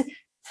 And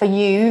for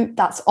you,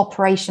 that's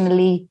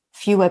operationally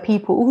fewer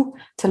people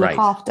to look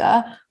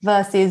after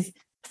versus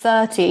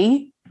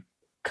 30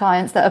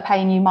 clients that are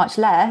paying you much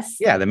less.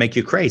 Yeah, they make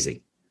you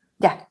crazy.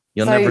 Yeah.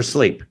 You'll never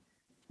sleep.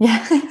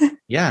 Yeah.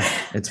 Yeah,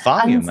 it's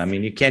volume. I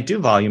mean, you can't do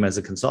volume as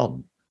a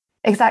consultant.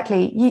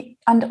 Exactly.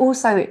 And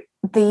also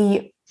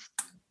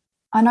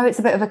I know it's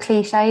a bit of a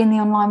cliche in the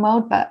online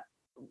world, but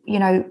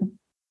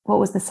what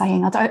was the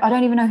saying? I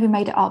don't even know who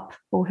made it up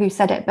or who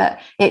said it, but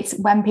it's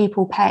when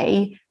people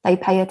pay, they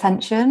pay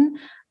attention.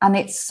 And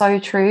it's so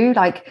true.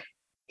 Like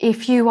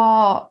if you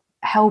are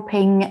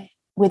helping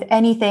with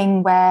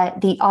anything where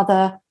the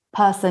other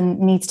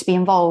person needs to be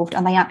involved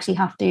and they actually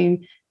have to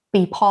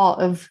be part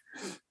of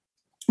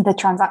the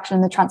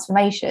transaction, the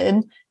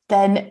transformation,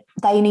 then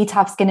they need to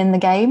have skin in the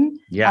game.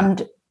 Yeah.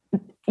 And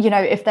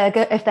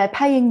if they're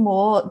paying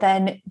more,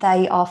 then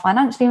they are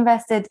financially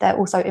invested. They're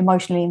also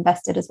emotionally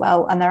invested as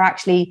well, and they're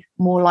actually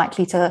more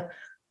likely to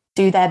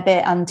do their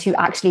bit and to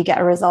actually get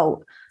a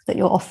result that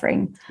you're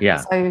offering.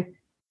 Yeah. So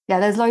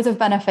there's loads of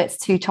benefits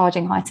to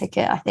charging high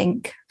ticket, I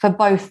think, for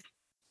both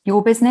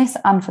your business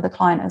and for the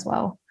client as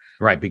well.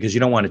 Right, because you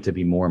don't want it to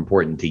be more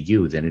important to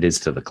you than it is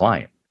to the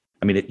client.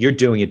 I mean, you're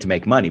doing it to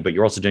make money, but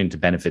you're also doing it to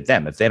benefit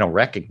them. If they don't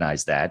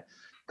recognize that,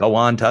 go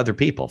on to other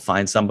people.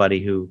 Find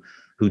somebody who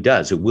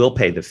will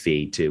pay the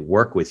fee to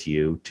work with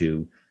you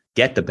to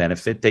get the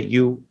benefit that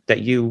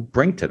you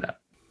bring to them.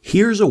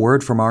 Here's a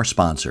word from our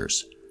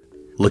sponsors.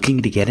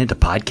 Looking to get into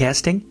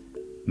podcasting?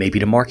 Maybe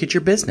to market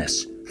your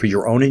business for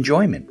your own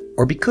enjoyment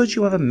or because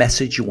you have a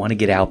message you want to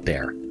get out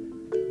there.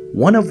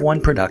 One of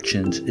One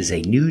Productions is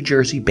a New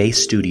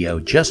Jersey-based studio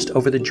just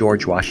over the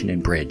George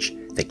Washington Bridge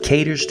that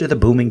caters to the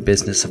booming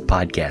business of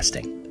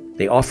podcasting.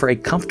 They offer a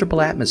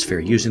comfortable atmosphere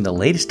using the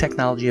latest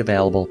technology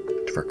available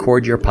to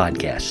record your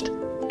podcast.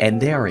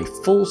 And they are a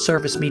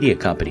full-service media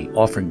company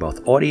offering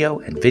both audio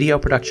and video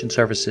production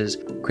services,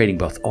 creating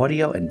both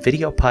audio and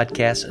video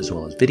podcasts as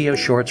well as video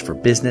shorts for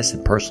business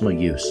and personal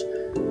use.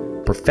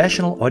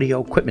 Professional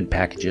audio equipment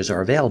packages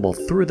are available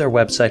through their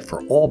website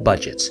for all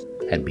budgets,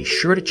 and be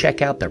sure to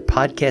check out their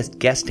podcast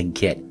guesting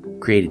kit,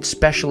 created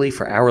specially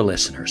for our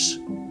listeners.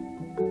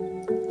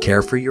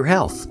 Care for your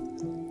health,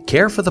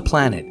 care for the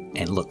planet,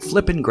 and look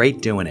flippin'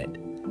 great doing it.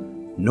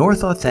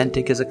 North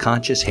Authentic is a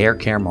conscious hair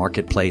care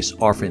marketplace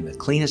offering the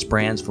cleanest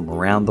brands from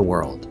around the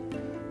world.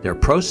 Their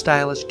pro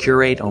stylists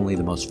curate only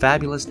the most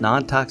fabulous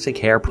non-toxic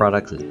hair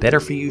products with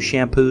better-for-you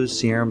shampoos,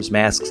 serums,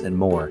 masks, and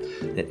more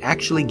that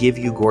actually give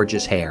you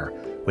gorgeous hair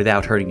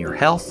without hurting your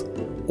health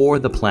or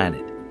the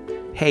planet.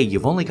 Hey,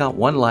 you've only got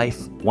one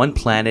life, one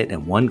planet,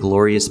 and one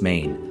glorious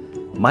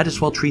mane. Might as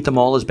well treat them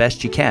all as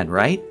best you can,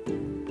 right?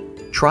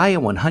 Try a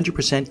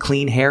 100%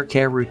 clean hair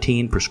care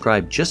routine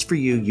prescribed just for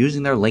you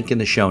using their link in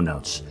the show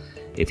notes.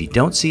 If you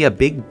don't see a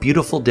big,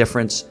 beautiful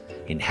difference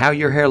in how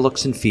your hair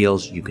looks and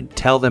feels, you can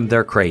tell them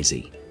they're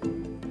crazy.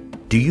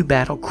 Do you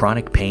battle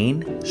chronic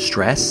pain,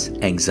 stress,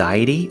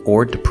 anxiety,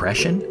 or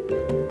depression?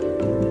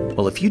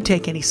 Well, if you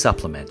take any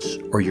supplements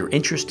or you're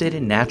interested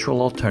in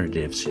natural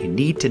alternatives, you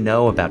need to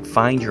know about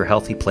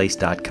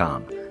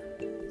FindYourHealthyPlace.com.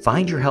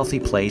 Find Your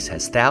Healthy Place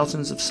has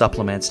thousands of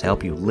supplements to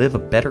help you live a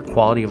better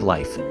quality of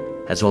life,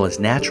 as well as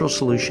natural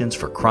solutions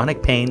for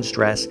chronic pain,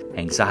 stress,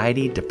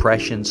 anxiety,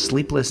 depression,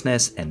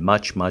 sleeplessness, and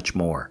much, much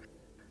more.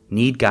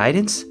 Need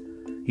guidance?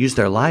 Use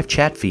their live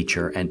chat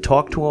feature and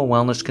talk to a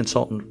wellness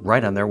consultant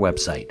right on their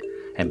website.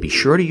 And be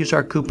sure to use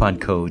our coupon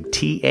code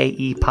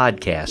TAE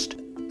Podcast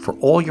for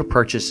all your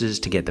purchases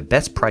to get the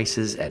best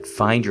prices at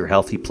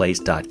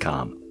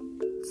FindYourHealthyPlace.com.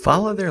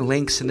 Follow their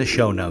links in the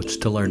show notes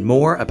to learn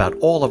more about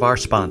all of our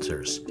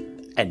sponsors.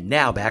 And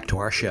now back to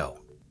our show.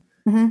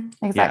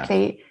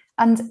 Exactly. Yeah.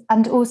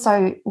 And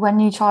also,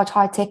 when you charge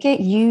high ticket,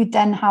 you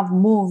then have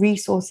more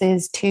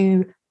resources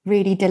to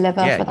really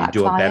deliver for that client.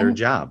 You do a better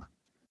job.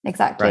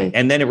 Exactly. Right.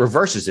 And then it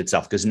reverses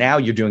itself because now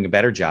you're doing a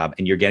better job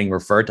and you're getting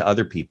referred to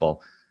other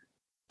people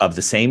of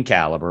the same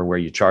caliber where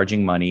you're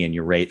charging money and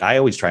your rate. I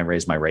always try and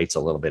raise my rates a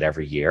little bit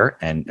every year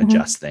and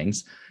adjust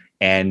things.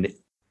 And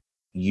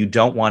you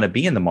don't want to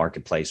be in the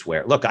marketplace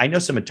where, look, I know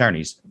some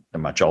attorneys,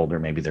 they're much older,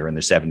 maybe they're in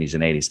their 70s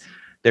and 80s.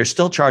 They're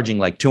still charging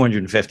like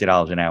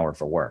 $250 an hour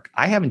for work.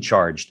 I haven't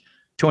charged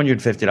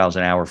 $250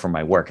 an hour for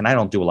my work. And I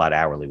don't do a lot of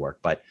hourly work,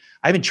 but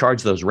I haven't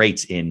charged those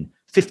rates in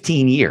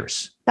 15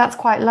 years. That's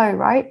quite low,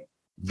 right?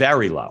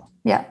 Very low.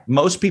 Yeah.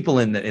 Most people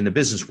in the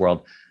business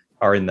world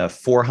are in the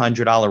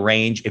 $400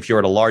 range. If you're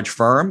at a large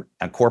firm,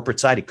 on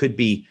corporate side, it could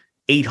be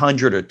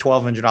 $800 or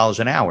 $1,200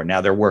 an hour. Now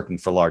they're working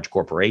for large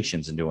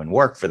corporations and doing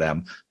work for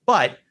them,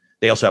 but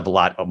they also have a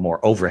lot of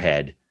more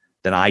overhead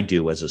than I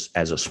do as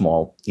a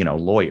small,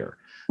 lawyer.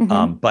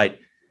 But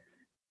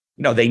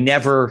they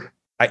never.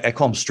 I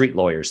call them street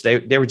lawyers.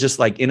 They were just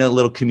like in a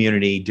little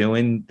community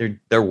doing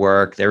their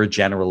work. They're a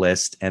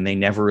generalist and they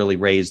never really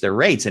raised their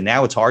rates. And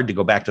now it's hard to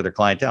go back to their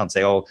clientele and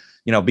say,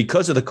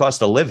 because of the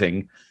cost of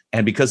living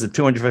and because the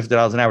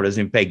 $250 an hour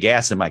doesn't even pay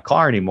gas in my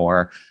car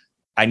anymore,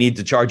 I need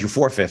to charge you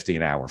 $450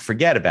 an hour.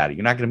 Forget about it.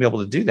 You're not going to be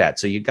able to do that.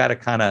 So you got to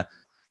kind of,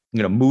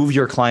 move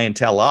your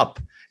clientele up.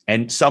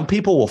 And some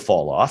people will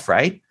fall off,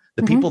 right?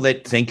 The people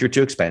that think you're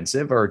too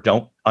expensive or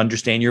don't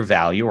understand your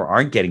value or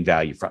aren't getting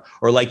value from,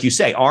 or like you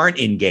say, aren't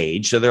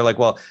engaged. So they're like,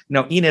 well,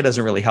 Ina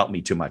doesn't really help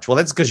me too much. Well,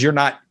 that's because you're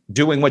not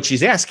doing what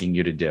she's asking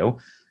you to do.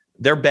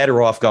 They're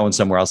better off going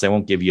somewhere else. They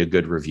won't give you a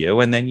good review.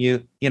 And then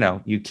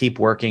you keep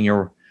working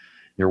your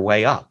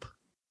way up.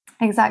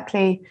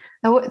 Exactly.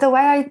 The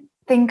way I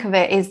think of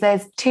it is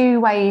there's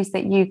two ways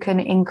that you can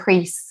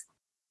increase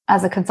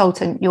as a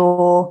consultant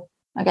your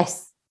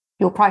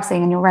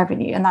pricing and your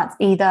revenue. And that's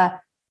either,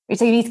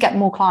 so you need to get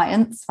more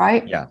clients,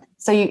 right? Yeah.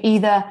 So you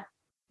either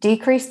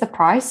decrease the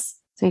price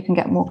so you can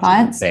get more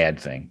clients. Bad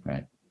thing,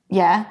 right?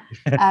 Yeah.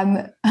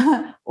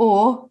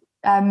 Or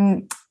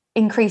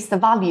increase the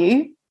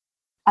value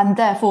and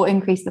therefore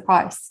increase the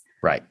price.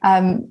 Right.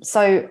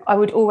 So I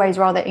would always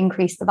rather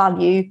increase the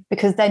value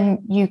because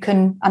then you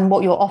can, and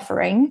what you're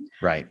offering.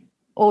 Right.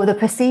 Or the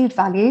perceived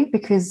value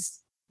because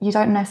you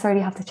don't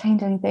necessarily have to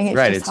change anything.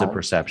 It's a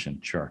perception.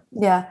 Sure.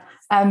 Yeah.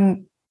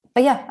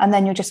 But yeah, and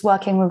then you're just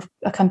working with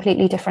a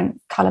completely different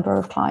caliber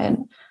of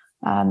client.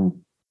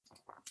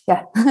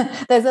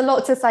 There's a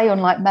lot to say on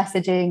like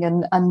messaging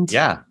and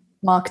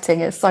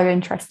marketing. It's so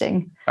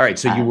interesting. All right.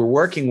 So you were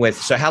working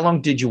with, so how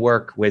long did you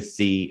work with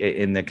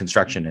in the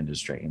construction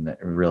industry, in the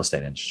real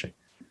estate industry?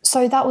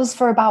 So that was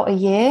for about a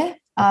year.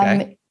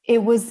 Okay.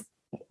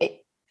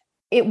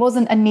 It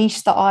wasn't a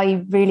niche that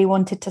I really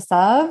wanted to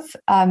serve.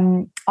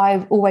 I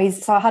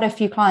had a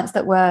few clients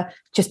that were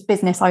just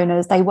business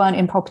owners. They weren't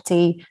in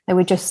property. They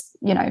were just,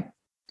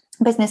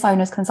 business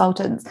owners,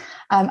 consultants.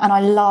 And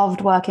I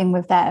loved working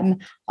with them.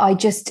 I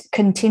just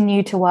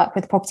continued to work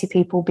with property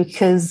people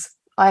because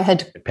I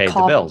had paid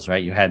the bills,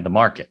 right? You had the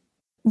market.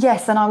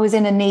 Yes. And I was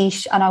in a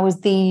niche and I was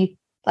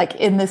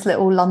in this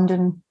little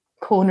London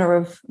corner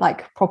of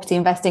like property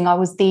investing. I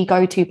was the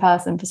go-to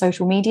person for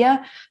social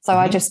media. So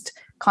I just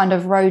kind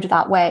of rode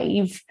that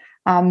wave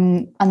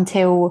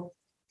until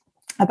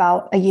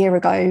about a year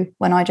ago,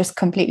 when I just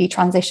completely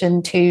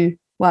transitioned to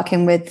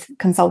working with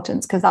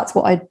consultants, because that's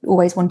what I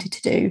always wanted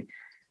to do.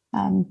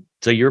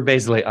 So you're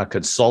basically a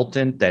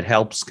consultant that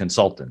helps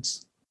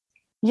consultants.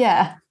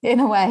 Yeah, in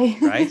a way.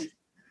 Right?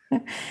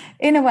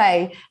 In a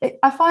way.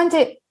 I find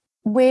it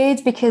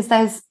weird because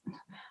there's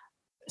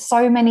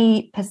so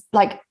many,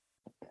 like,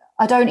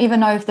 I don't even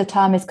know if the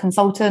term is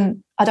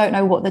consultant. I don't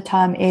know what the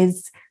term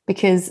is,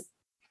 because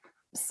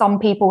some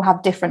people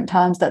have different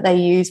terms that they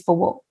use for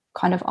what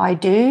kind of I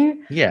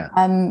do. Yeah.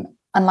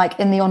 And like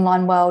in the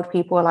online world,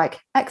 people are like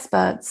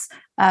experts,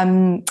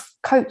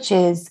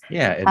 coaches.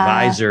 Yeah.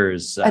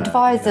 Advisors.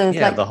 Advisors.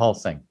 Like the whole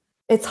thing.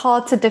 It's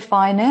hard to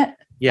define it.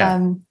 Yeah.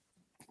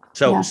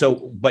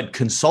 But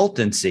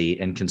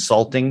consultancy and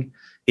consulting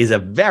is a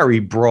very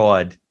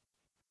broad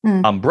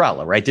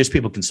umbrella, right? There's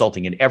people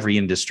consulting in every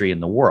industry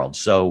in the world.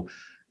 So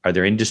are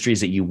there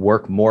industries that you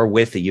work more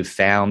with, that you've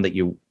found that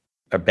you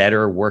are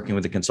better working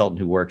with a consultant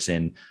who works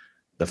in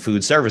the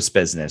food service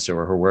business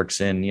or who works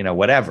in,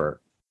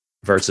 whatever,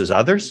 versus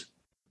others?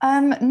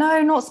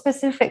 No, not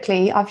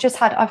specifically. I've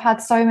had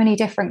so many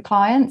different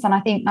clients, and I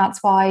think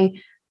that's why,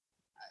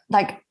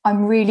 like,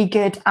 I'm really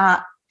good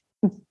at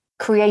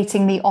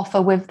creating the offer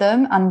with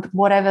them, and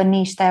whatever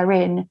niche they're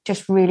in,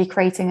 just really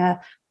creating a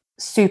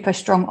super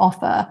strong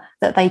offer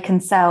that they can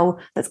sell,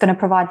 that's going to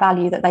provide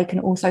value, that they can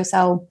also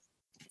sell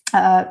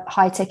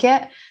high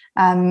ticket.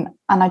 And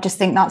I just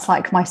think that's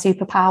like my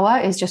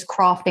superpower, is just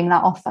crafting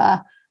that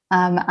offer.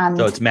 And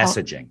so it's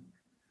messaging,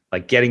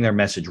 like getting their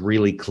message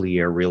really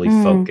clear, really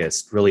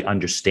focused, really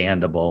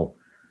understandable.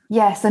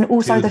 Yes. And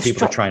also the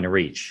people are trying to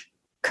reach.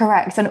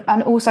 Correct.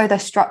 And also the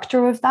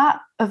structure of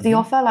the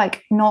offer,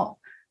 like, not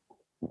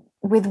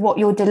with what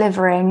you're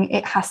delivering,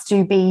 it has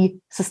to be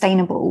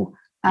sustainable.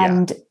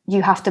 And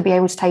you have to be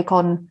able to take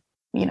on,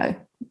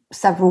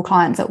 several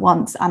clients at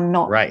once and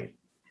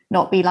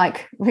not be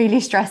like really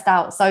stressed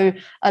out. So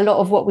a lot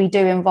of what we do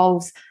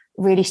involves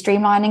really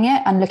streamlining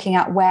it and looking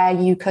at where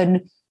you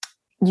can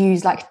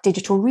use like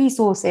digital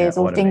resources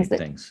or things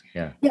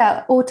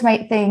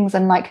automate things,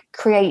 and like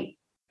create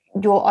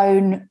your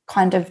own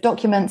kind of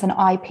documents and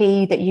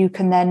IP that you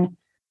can then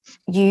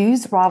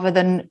use, rather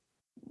than,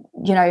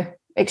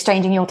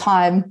 exchanging your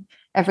time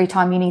every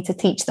time you need to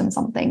teach them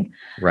something.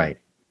 Right.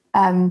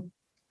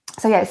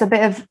 So it's a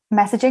bit of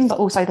messaging, but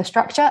also the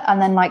structure,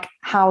 and then like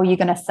how you're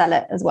going to sell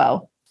it as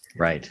well.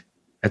 Right.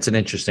 That's an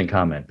interesting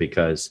comment,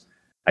 because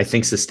I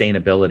think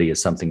sustainability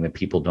is something that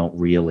people don't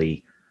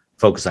really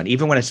focus on.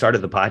 Even when I started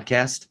the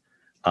podcast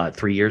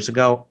 3 years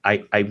ago,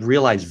 I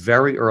realized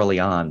very early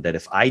on that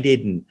if I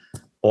didn't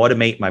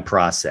automate my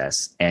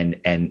process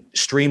and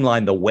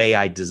streamline the way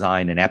I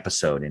design an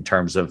episode, in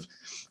terms of,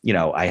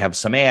 I have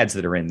some ads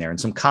that are in there and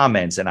some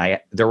comments, and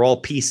they're all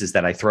pieces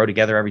that I throw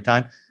together every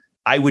time,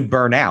 I would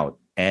burn out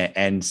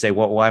and say,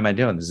 well, why am I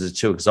doing this? This is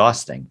too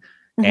exhausting.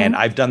 And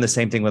I've done the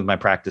same thing with my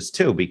practice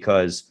too,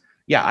 because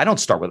I don't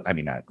start with,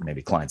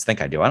 maybe clients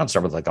think I do. I don't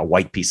start with like a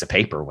white piece of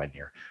paper when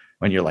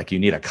you're like, you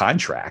need a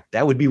contract.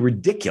 That would be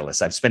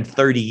ridiculous. I've spent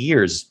 30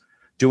 years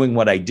doing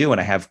what I do, and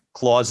I have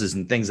clauses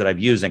and things that I've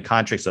used and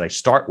contracts that I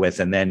start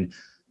with and then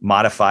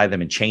modify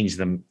them and change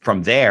them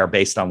from there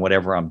based on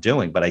whatever I'm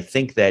doing. But I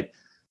think that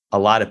a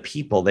lot of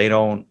people, they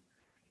don't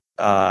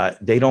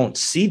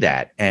see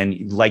that.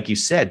 And like you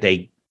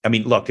said,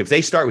 look, if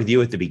they start with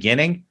you at the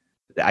beginning,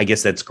 I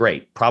guess that's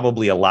great.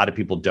 Probably a lot of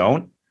people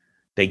don't.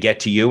 They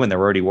get to you and they're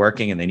already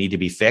working and they need to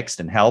be fixed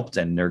and helped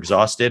and they're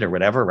exhausted or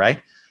whatever,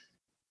 right?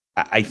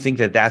 I think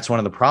that that's one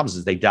of the problems,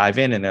 is they dive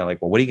in and they're like,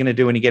 well, what are you going to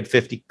do when you get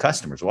 50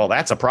 customers? Well,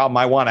 that's a problem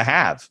I want to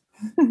have.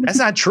 That's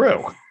not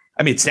true.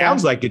 It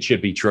sounds like it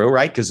should be true,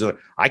 right? Because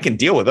I can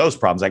deal with those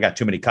problems. I got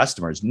too many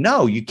customers.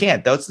 No, you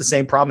can't. That's the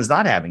same problem as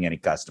not having any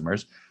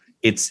customers.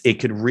 It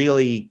could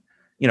really,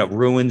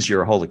 ruins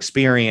your whole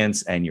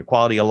experience and your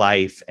quality of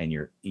life and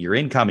your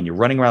income, and you're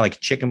running around like a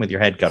chicken with your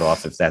head cut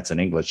off, if that's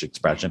an English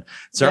expression.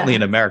 Certainly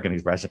an American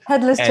expression.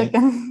 Headless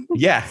chicken.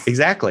 Yeah,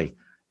 exactly.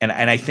 And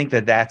I think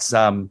that's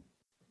you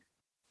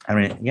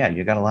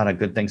got a lot of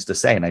good things to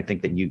say. And I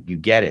think that you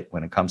get it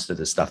when it comes to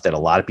this stuff that a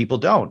lot of people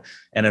don't.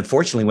 And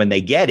unfortunately, when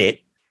they get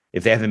it,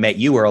 if they haven't met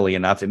you early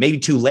enough, it may be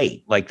too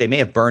late. Like, they may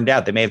have burned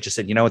out. They may have just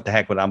said, what the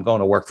heck, when I'm going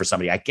to work for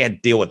somebody, I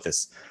can't deal with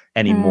this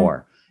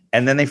anymore.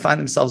 And then they find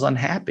themselves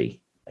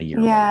unhappy a year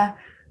later.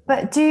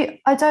 But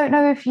I don't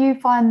know if you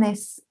find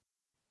this,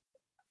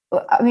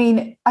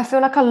 I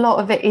feel like a lot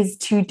of it is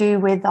to do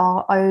with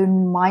our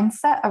own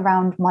mindset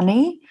around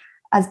money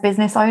as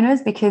business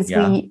owners, because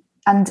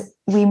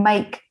we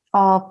make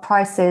our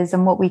prices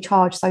and what we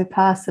charge so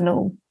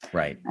personal.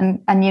 Right.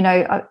 And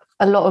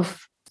a lot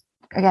of,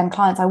 again,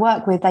 clients I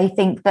work with, they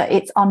think that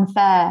it's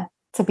unfair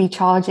to be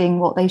charging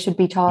what they should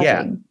be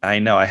charging. Yeah, I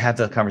know. I have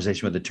the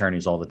conversation with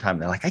attorneys all the time.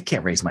 They're like, I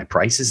can't raise my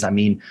prices.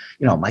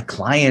 My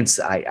clients,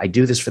 I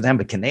do this for them,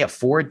 but can they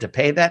afford to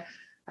pay that?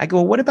 I go,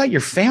 well, what about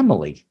your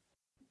family?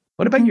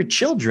 What about your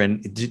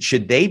children?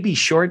 Should they be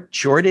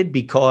shorted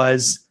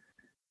because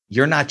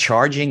you're not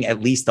charging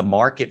at least the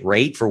market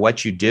rate for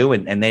what you do,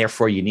 and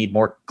therefore you need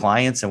more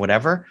clients and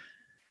whatever.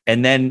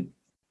 And then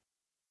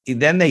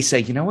they say,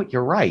 you know what,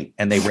 you're right.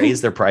 And they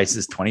raise their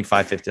prices $25,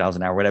 $50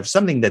 an hour, whatever,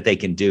 something that they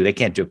can do. They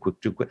can't do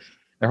it too quick.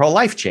 Their whole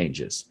life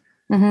changes.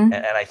 And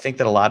I think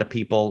that a lot of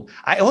people,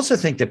 I also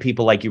think that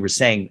people, like you were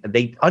saying,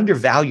 they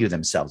undervalue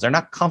themselves. They're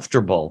not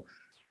comfortable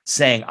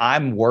saying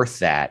I'm worth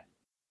that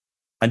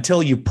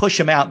until you push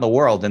them out in the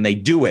world and they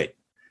do it.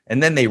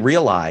 And then they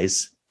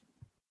realize,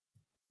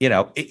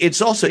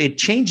 it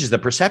changes the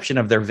perception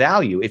of their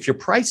value. If your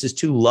price is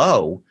too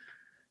low,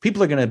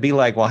 people are going to be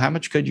like, well, how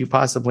much could you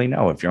possibly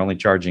know if you're only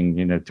charging,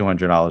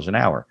 $200 an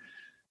hour?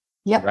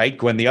 Yep.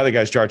 Right. When the other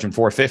guy's charging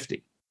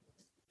 $450.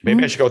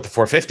 Maybe I should go with the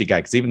 $450 guy,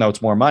 because even though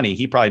it's more money,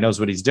 he probably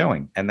knows what he's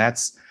doing. And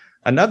that's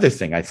another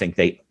thing I think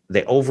they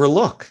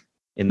overlook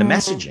in the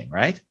messaging,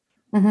 right?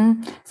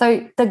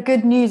 So the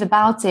good news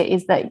about it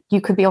is that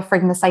you could be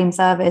offering the same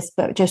service,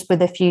 but just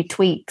with a few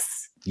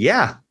tweaks.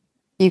 Yeah.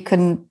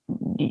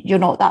 You're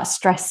not that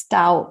stressed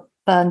out,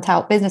 burnt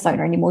out business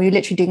owner anymore. You're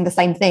literally doing the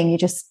same thing. You're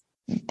just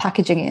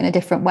packaging it in a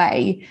different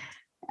way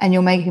and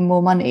you're making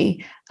more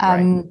money.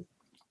 Right.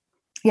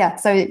 Yeah,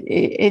 so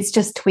it's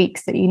just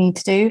tweaks that you need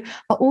to do.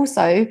 But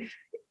also,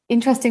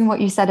 interesting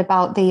what you said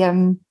about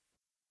the,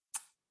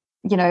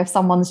 if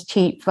someone's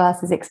cheap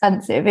versus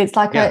expensive. It's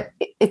like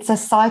it's a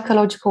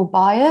psychological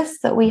bias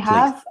that we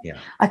have. Yeah.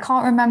 I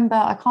can't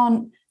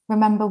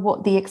remember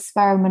what the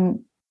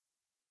experiment,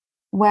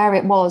 where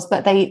it was,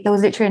 but there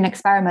was literally an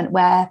experiment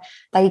where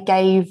they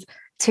gave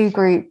two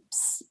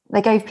groups,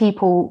 they gave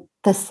people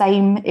the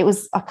same,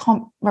 I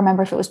can't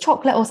remember if it was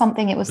chocolate or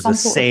something. It was the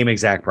same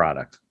exact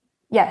product.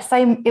 Yeah,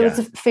 same. It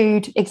was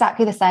food,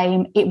 exactly the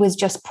same. It was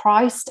just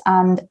priced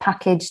and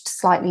packaged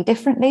slightly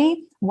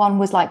differently. One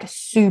was like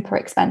super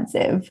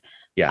expensive,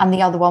 and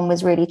the other one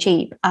was really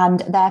cheap. And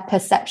their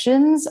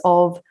perceptions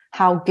of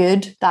how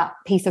good that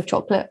piece of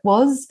chocolate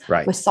was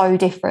were so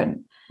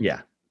different.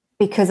 Yeah,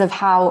 because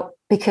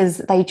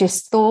they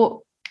just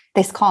thought,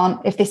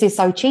 if this is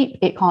so cheap,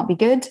 it can't be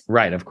good.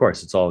 Right. Of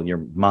course, it's all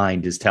your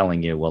mind is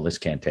telling you, well, this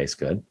can't taste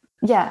good.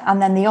 Yeah.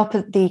 And then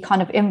the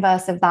kind of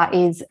inverse of that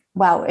is,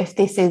 well, if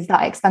this is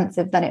that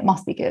expensive, then it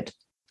must be good.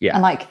 Yeah.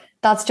 And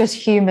that's just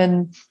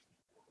human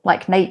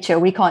nature.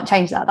 We can't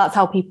change that. That's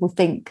how people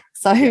think.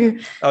 So,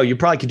 you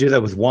probably could do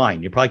that with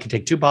wine. You probably could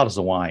take 2 bottles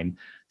of wine,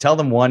 tell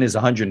them one is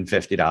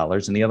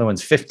 $150 and the other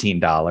one's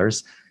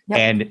 $15. Yep.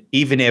 And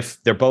even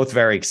if they're both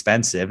very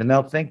expensive, and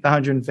they'll think the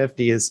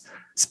 150 is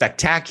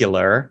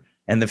spectacular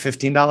and the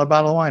 $15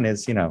 bottle of wine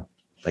is,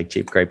 like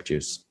cheap grape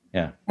juice.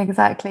 Yeah,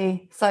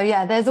 exactly. So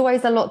there's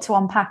always a lot to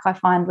unpack, I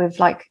find,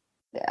 with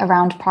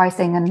around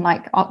pricing and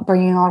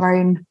bringing our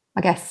own,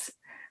 I guess,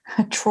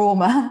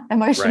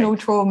 emotional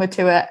trauma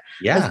to it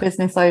as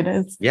business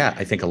owners. Yeah,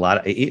 I think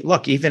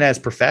even as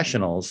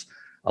professionals,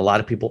 a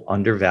lot of people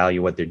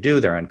undervalue what they do.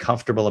 They're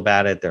uncomfortable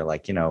about it. They're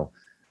like, I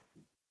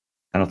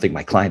don't think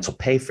my clients will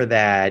pay for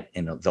that,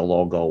 and they'll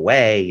all go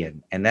away.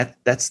 And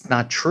that's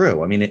not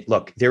true. I mean,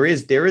 there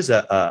is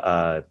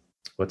a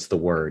what's the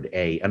word?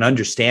 An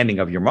understanding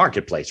of your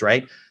marketplace,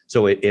 right?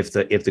 So if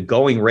the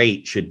going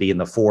rate should be in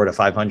the $400 to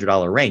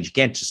 $500 range, you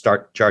can't just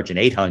start charging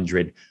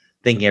 $800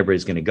 thinking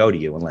everybody's going to go to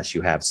you unless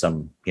you have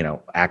some,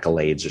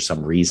 accolades or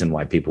some reason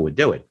why people would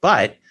do it.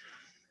 But,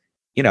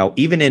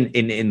 even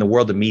in the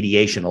world of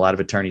mediation, a lot of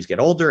attorneys get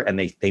older and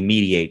they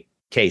mediate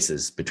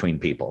cases between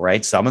people,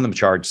 right? Some of them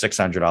charge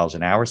 $600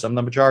 an hour. Some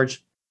of them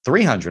charge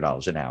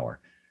 $300 an hour.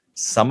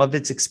 Some of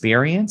it's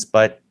experience,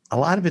 but a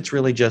lot of it's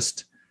really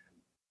just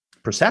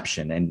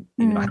perception and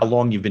how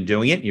long you've been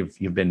doing it.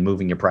 You've been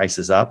moving your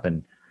prices up,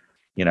 and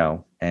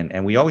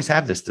and we always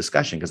have this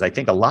discussion because I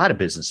think a lot of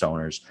business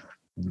owners,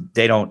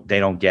 they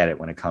don't get it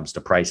when it comes to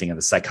pricing and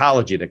the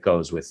psychology that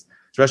goes with,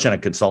 especially on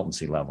a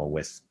consultancy level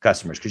with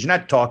customers, because you're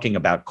not talking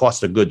about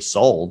cost of goods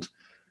sold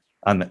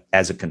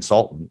as a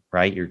consultant,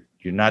 right? You're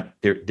not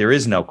there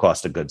is no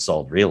cost of goods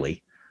sold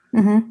really.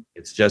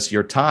 It's just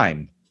your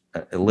time,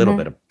 a little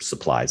bit of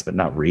supplies, but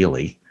not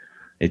really.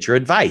 It's your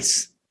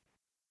advice.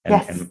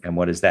 And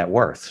what is that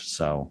worth?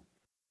 So,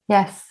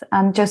 yes.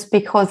 And just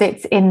because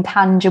it's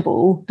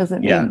intangible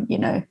doesn't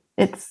mean,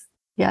 it's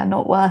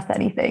not worth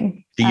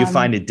anything. Do you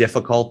find it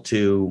difficult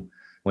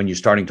when you're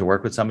starting to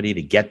work with somebody,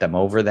 to get them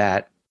over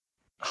that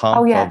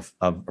hump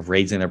of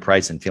raising their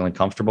price and feeling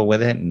comfortable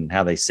with it and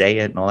how they say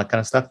it and all that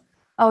kind of stuff?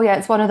 Oh yeah.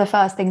 It's one of the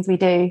first things we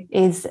do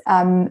is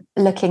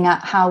looking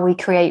at how we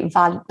create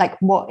value,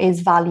 what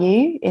is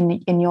value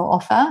in your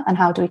offer and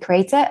how do we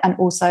create it? And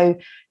also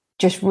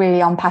just really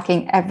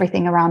unpacking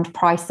everything around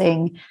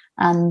pricing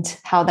and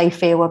how they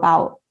feel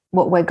about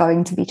what we're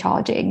going to be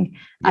charging.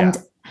 And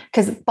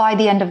because by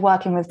the end of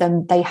working with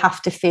them, they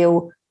have to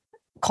feel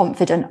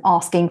confident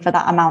asking for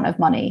that amount of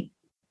money.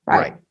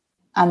 Right.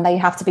 And they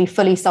have to be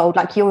fully sold.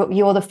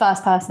 You're the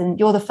first person,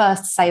 you're the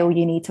first sale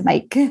you need to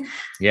make.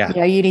 Yeah.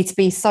 You need to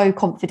be so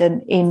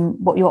confident in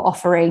what you're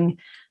offering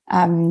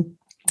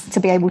to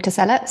be able to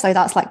sell it. So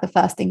that's the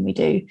first thing we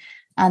do.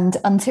 And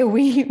until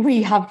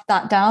we have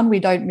that down, we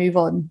don't move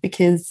on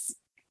because,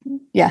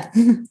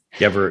 You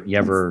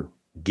ever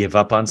give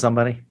up on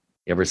somebody?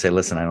 You ever say,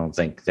 listen, I don't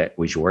think that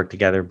we should work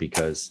together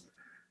because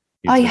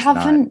you're I just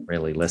haven't not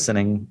really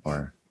listening?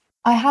 Or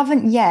I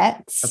haven't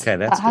yet. okay,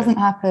 that's that hasn't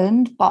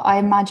happened, but I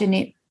imagine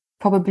it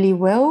probably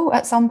will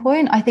at some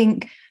point. I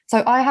think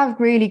so. I have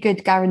really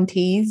good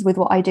guarantees with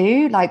what I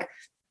do. Like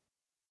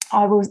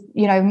I will,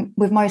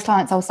 with most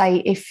clients, I'll say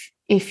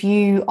if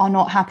you are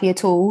not happy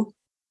at all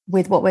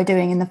with what we're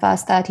doing in the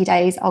first 30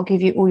 days, I'll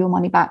give you all your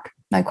money back.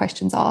 No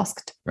questions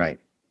asked. Right.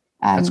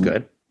 That's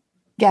good.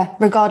 Yeah.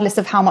 Regardless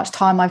of how much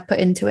time I've put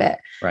into it.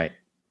 Right.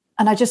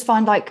 And I just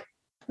find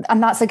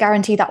and that's a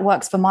guarantee that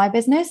works for my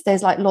business.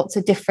 There's like lots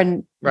of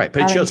different. Right.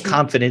 But it shows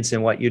confidence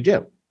in what you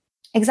do.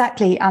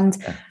 Exactly. And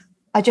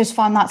I just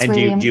find that's and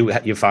really. Do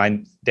you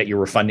find that you're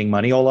refunding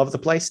money all over the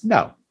place?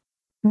 No.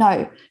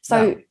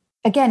 So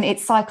again,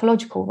 it's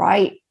psychological,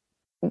 right?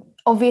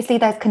 Obviously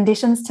there's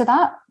conditions to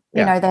that.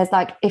 There's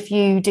like, if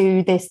you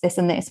do this, this,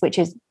 and this, which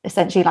is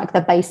essentially like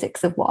the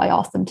basics of what I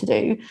ask them to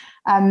do.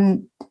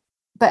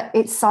 But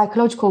it's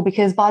psychological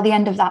because by the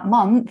end of that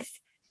month,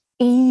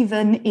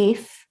 even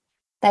if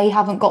they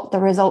haven't got the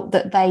result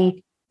that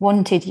they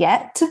wanted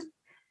yet,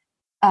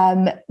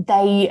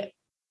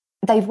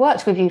 they've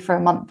worked with you for a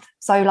month.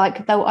 So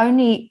like they'll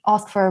only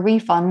ask for a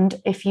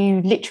refund if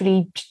you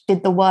literally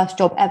did the worst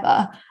job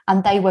ever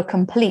and they were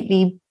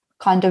completely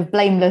kind of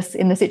blameless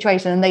in the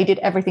situation and they did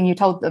everything you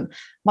told them.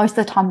 Most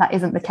of the time that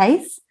isn't the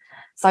case.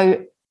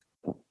 So,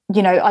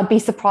 I'd be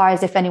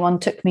surprised if anyone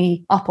took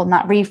me up on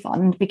that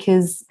refund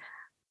because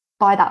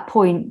by that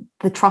point,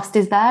 the trust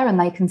is there and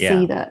they can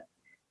see that,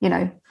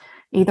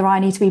 either I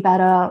need to be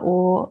better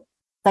or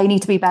they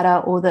need to be better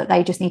or that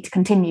they just need to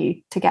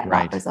continue to get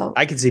that result.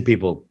 I can see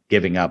people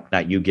giving up,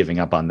 not you giving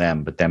up on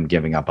them, but them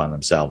giving up on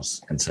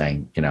themselves and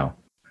saying,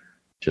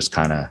 just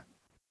kind of,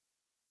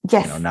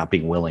 not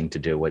being willing to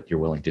do what you're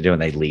willing to do, and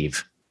they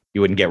leave.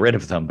 You wouldn't get rid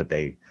of them, but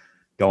they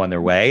go on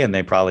their way and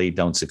they probably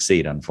don't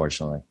succeed,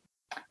 unfortunately.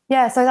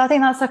 Yeah. So I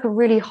think that's like a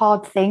really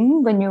hard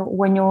thing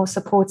when you're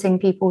supporting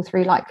people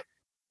through like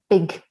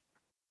big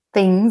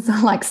things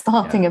like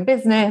starting a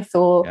business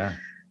or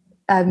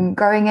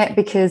growing it,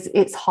 because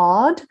it's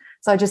hard.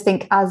 So I just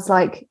think as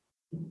like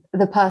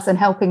the person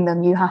helping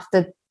them, you have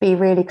to be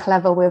really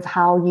clever with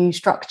how you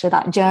structure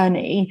that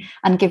journey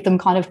and give them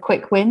kind of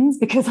quick wins,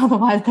 because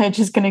otherwise they're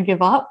just going to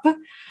give up.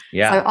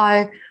 Yeah. So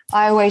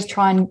I always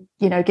try and,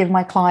 give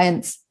my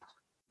clients,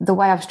 the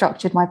way I've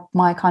structured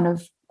my kind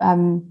of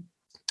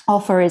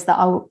offer is that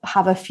I'll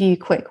have a few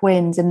quick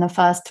wins in the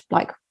first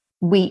like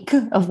week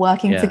of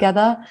working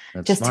together.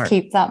 That's just smart. To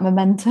keep that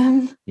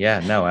momentum. Yeah,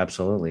 no,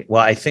 absolutely.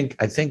 Well, I think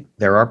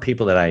there are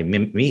people that I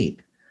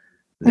meet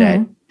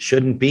that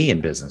shouldn't be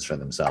in business for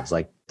themselves.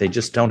 Like they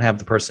just don't have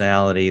the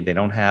personality. They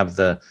don't have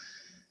the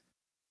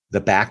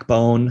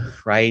backbone,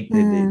 right?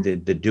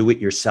 The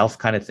do-it-yourself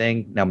kind of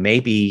thing. Now,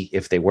 maybe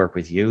if they work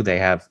with you, they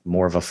have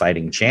more of a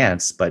fighting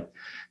chance. But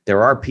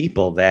there are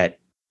people that,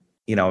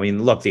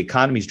 look, the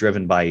economy is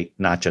driven by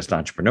not just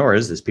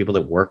entrepreneurs. There's people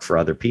that work for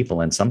other people.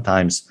 And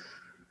sometimes,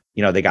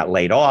 they got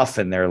laid off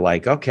and they're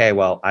like, okay,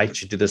 well, I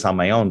should do this on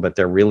my own. But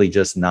they're really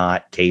just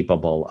not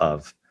capable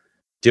of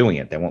doing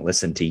it. They won't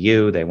listen to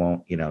you. They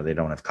won't, they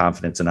don't have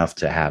confidence enough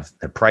to have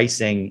the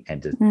pricing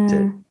and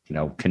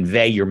to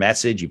convey your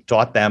message. You've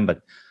taught them,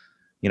 but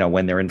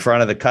when they're in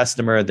front of the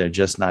customer, they're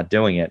just not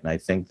doing it. And I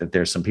think that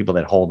there's some people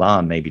that hold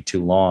on maybe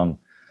too long.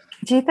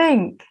 Do you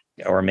think?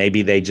 Or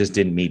maybe they just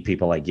didn't meet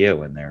people like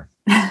you and they're,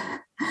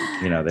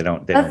 they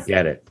don't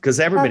get it, because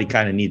everybody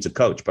kind of needs a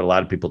coach, but a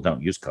lot of people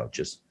don't use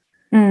coaches.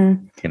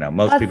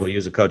 Most people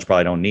use a coach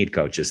probably don't need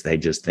coaches. They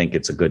just think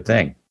it's a good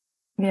thing.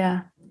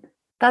 Yeah.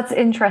 That's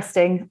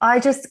interesting.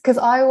 Because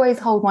I always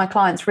hold my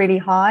clients really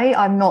high.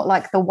 I'm not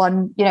like the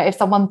one, if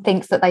someone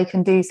thinks that they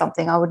can do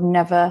something, I would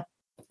never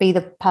be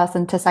the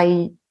person to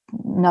say,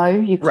 no,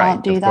 you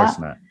can't do that. Of course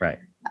not. Right.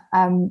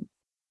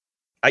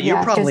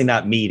 You're probably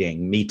not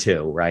meeting, me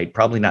too, right?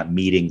 Probably not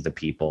meeting the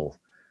people.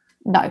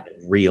 No.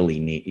 Really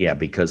need,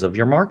 because of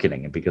your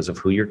marketing and because of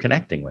who you're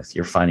connecting with.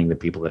 You're finding the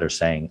people that are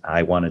saying,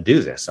 I want to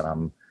do this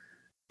and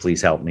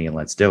please help me and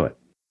let's do it.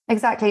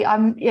 Exactly.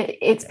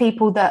 It's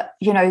people that,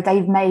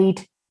 they've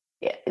made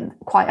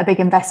quite a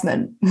big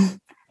investment.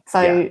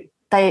 So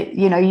they,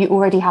 you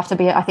already have to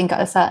be, I think,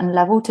 at a certain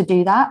level to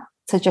do that,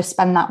 to just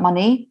spend that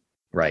money.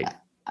 Right.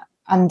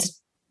 And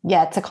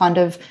to kind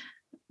of,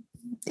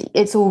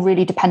 it's all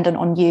really dependent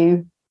on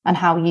you and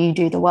how you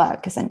do the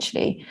work,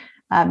 essentially.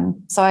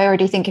 So I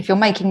already think if you're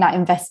making that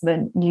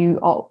investment, you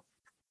are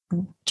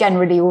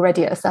generally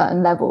already at a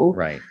certain level.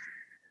 Right.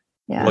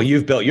 Yeah. Well,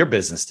 you've built your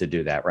business to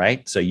do that,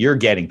 right? So you're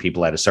getting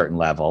people at a certain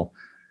level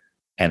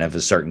and of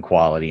a certain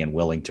quality and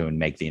willing to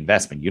make the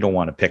investment. You don't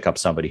want to pick up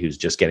somebody who's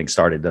just getting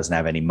started, doesn't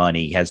have any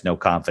money, has no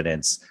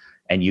confidence,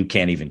 and you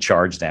can't even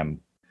charge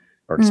them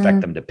or expect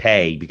them to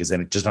pay because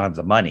they just don't have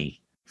the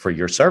money for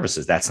your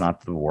services. That's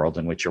not the world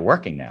in which you're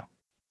working now.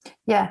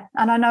 Yeah.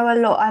 And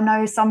I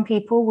know some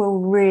people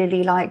will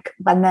really, like,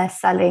 when they're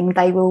selling,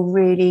 they will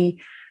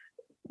really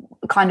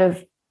kind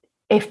of,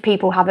 if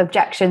people have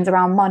objections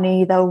around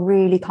money, they'll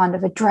really kind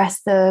of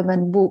address them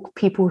and walk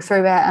people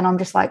through it. And I'm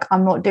just like,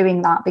 I'm not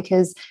doing that,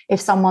 because if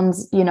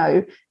someone's,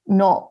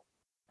 not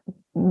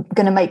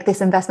going to make this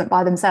investment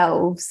by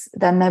themselves,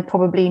 then they're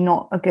probably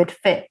not a good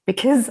fit,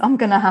 because I'm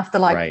going to have to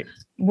like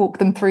walk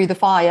them through the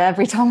fire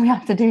every time we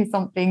have to do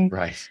something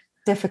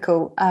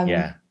difficult.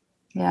 Yeah.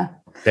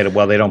 They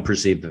don't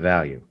perceive the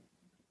value.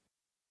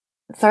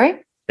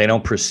 Sorry? They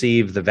don't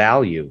perceive the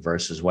value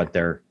versus what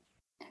they're.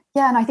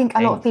 Yeah. And I think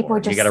a lot of people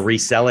you got to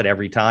resell it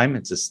every time.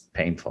 It's just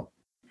painful.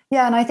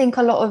 Yeah. And I think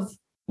a lot of,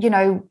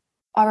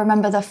 I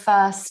remember the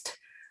first,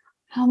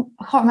 I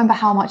can't remember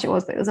how much it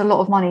was, but it was a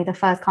lot of money. The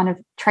first kind of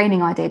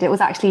training I did, it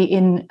was actually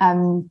in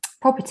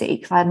property,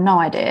 because I had no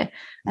idea.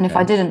 And if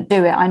I didn't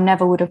do it, I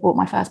never would have bought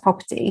my first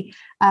property.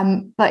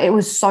 But it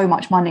was so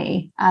much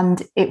money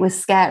and it was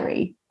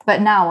scary.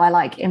 But now I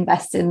like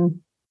invest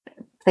in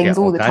things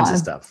all the time. All kinds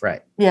of stuff,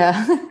 right?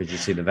 Yeah. Because you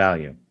see the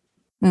value.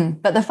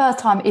 But the first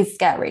time is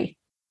scary.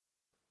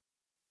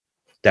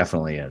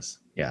 Definitely is.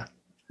 Yeah.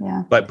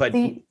 Yeah. But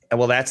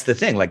that's the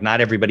thing. Like,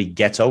 not everybody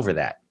gets over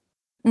that.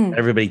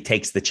 Everybody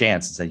takes the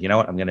chance and says, you know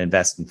what, I'm going to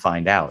invest and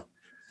find out.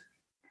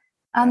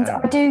 And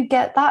I do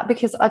get that,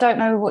 because I don't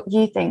know what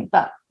you think,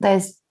 but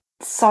there's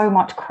so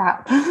much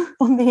crap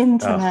on the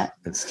internet.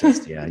 It's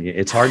just,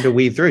 it's hard to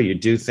weed through. You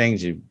do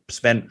things,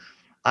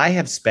 I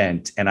have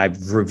spent, and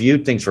I've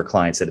reviewed things for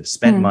clients that have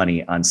spent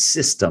money on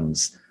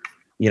systems,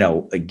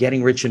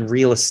 getting rich in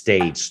real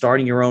estate,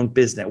 starting your own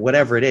business,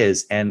 whatever it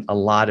is. And a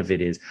lot of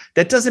it is,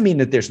 that doesn't mean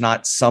that there's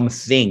not some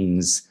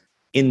things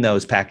in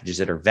those packages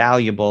that are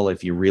valuable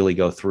if you really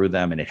go through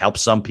them, and it helps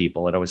some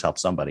people. It always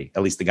helps somebody,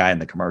 at least the guy in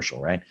the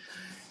commercial, right?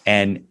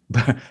 And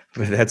but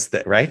that's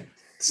the right.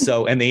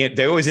 So, and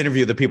they always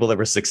interview the people that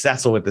were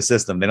successful with the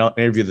system. They don't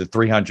interview the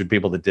 300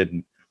 people that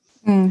didn't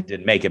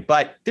make it.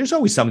 But there's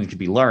always something that could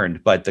be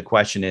learned. But the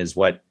question is,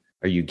 what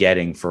are you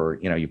getting for,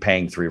 you're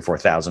paying $3,000 or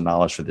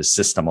 $4,000 for this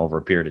system over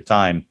a period of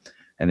time,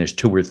 and there's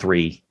 2 or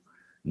 3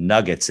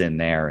 nuggets in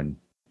there, and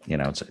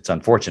it's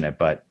unfortunate,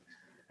 but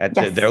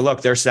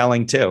they're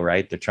selling too,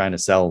 right? They're trying to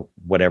sell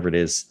whatever it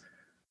is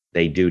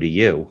they do to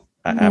you.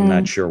 I'm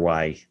not sure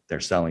why they're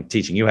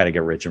teaching you how to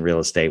get rich in real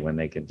estate when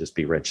they can just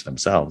be rich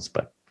themselves.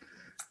 But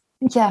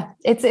yeah,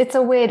 it's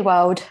a weird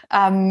world.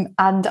 And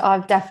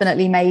I've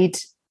definitely made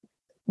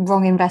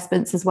wrong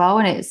investments as well.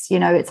 And it's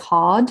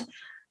hard.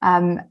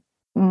 My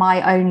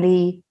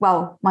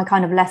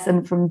kind of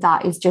lesson from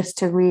that is just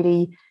to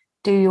really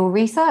do your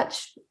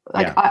research.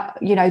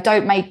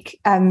 Don't make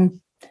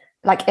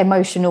like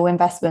emotional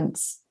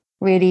investments.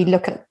 Really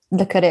look at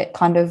it,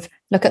 kind of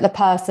look at the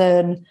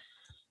person.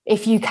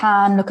 If you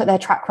can, look at their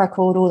track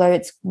record, although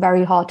it's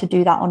very hard to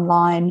do that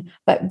online,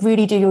 but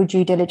really do your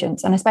due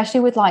diligence. And especially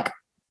with like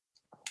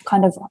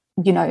kind of,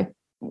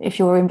 if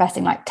you're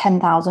investing like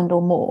 10,000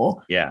 or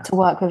more to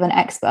work with an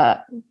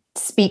expert,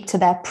 speak to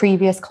their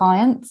previous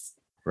clients.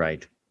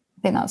 Right.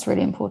 I think that's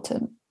really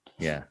important.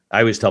 Yeah. I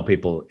always tell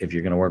people, if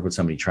you're going to work with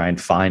somebody, try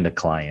and find a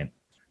client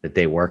that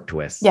they worked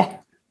with. Yeah.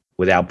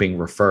 Without being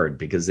referred,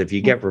 because if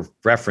you get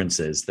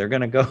references, they're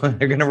going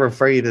to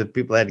refer you to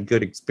people that had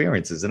good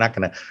experiences. They're not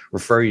going to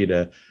refer you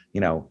to,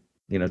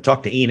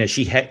 talk to Ina.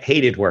 She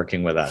hated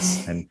working with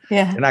us, and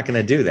they're not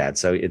going to do that.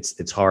 So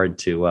it's hard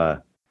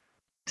to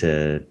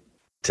get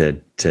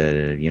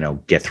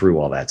through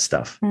all that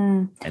stuff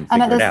and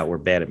figure it out. We're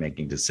bad at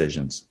making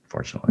decisions,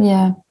 fortunately.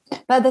 Yeah.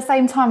 But at the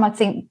same time, I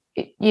think,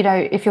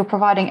 if you're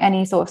providing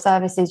any sort of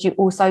services, you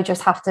also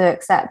just have to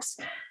accept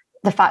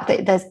the fact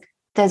that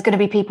there's going to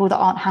be people that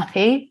aren't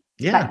happy.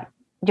 Yeah. Like,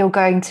 you're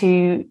going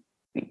to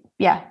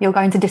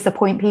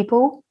disappoint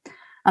people.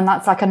 And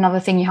that's like another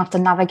thing you have to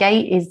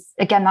navigate is,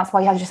 again, that's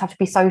why you just have to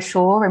be so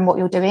sure in what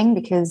you're doing,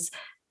 because,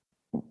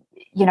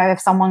 if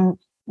someone,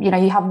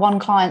 you have one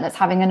client that's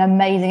having an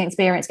amazing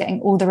experience getting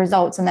all the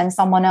results, and then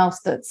someone else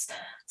that's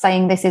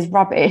saying this is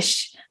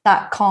rubbish,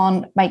 that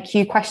can't make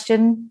you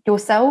question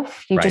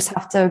yourself. You just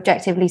have to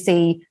objectively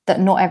see that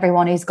not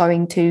everyone is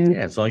going to.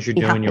 Yeah, as long as you're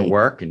doing your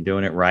work and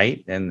doing it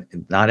right, and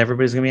not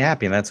everybody's going to be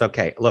happy, and that's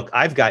okay. Look,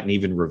 I've gotten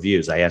even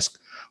reviews. I ask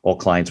all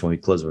clients when we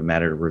close a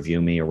matter to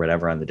review me or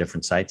whatever on the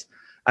different sites.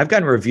 I've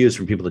gotten reviews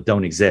from people that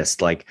don't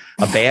exist, like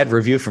a bad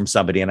review from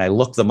somebody, and I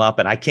look them up,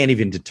 and I can't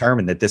even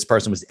determine that this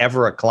person was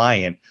ever a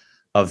client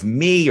of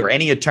me or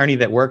any attorney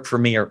that worked for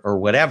me or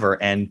whatever.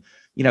 And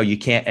you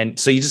can't, and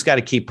so you just got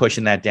to keep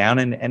pushing that down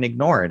and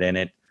ignore it.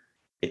 And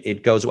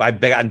it goes. I've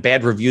gotten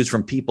bad reviews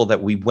from people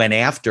that we went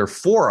after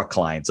for a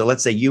client. So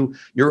let's say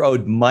you're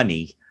owed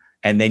money,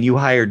 and then you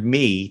hired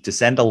me to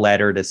send a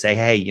letter to say,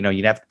 hey,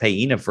 you'd have to pay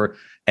Ina for,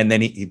 and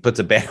then he puts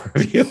a bad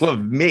review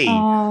of me.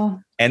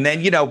 And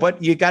then,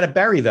 but you got to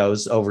bury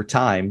those over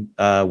time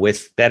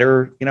with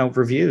better,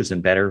 reviews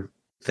and better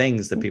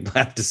things that people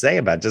have to say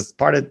about, just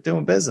part of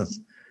doing business.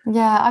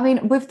 Yeah, I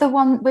mean, with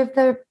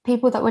the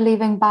people that were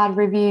leaving bad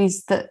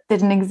reviews that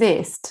didn't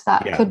exist,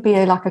 that could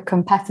be like a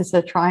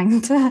competitor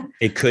trying to.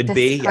 It could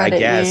be, I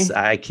guess. You.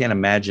 I can't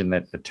imagine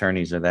that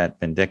attorneys are that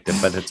vindictive,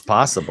 but it's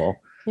possible.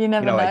 You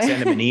never know. I'd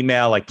send them an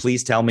email like,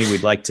 please tell me,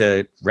 we'd like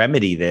to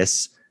remedy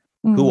this.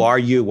 Who are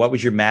you? What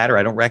was your matter?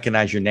 I don't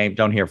recognize your name.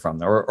 Don't hear from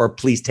them. Or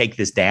please take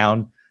this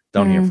down.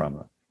 Don't hear from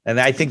them. And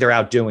I think they're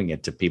outdoing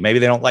it to people. Maybe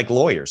they don't like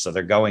lawyers, so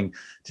they're going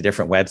to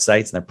different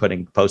websites and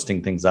they're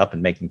posting things up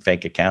and making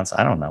fake accounts.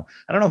 I don't know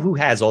who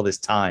has all this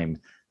time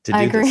to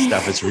do this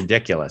stuff. It's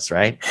ridiculous,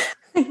 right?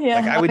 Yeah,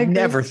 like I would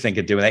never think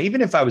of doing that.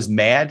 Even if I was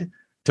mad,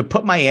 to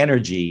put my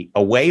energy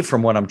away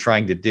from what I'm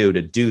trying to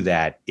do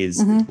that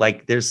is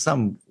like there's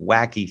some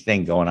wacky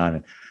thing going on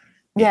in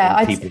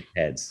people's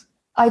heads.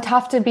 I'd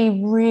have to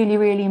be really,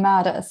 really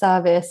mad at a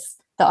service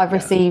that I've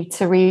received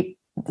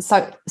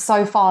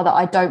so far that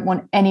I don't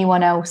want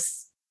anyone else.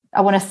 I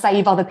want to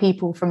save other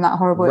people from that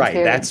horrible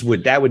experience.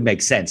 That would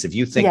make sense. If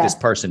you think this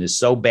person is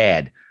so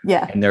bad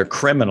and they're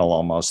criminal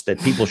almost that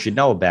people should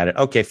know about it.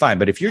 Okay, fine.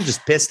 But if you're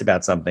just pissed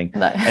about something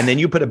and then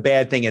you put a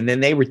bad thing and then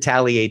they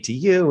retaliate to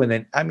you, and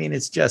then, I mean,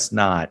 it's just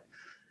not,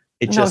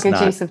 use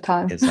of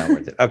time. It's not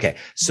worth it. Okay.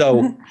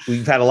 So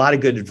we've had a lot of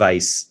good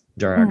advice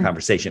during our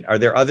conversation. Are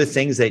there other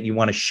things that you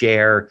want to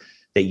share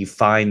that you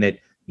find that,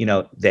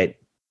 that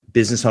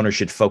business owners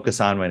should focus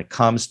on when it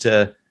comes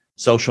to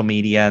social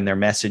media and their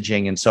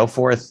messaging and so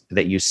forth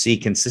that you see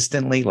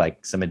consistently,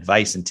 like some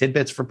advice and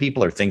tidbits for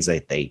people, or things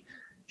that they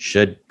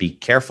should be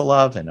careful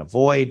of and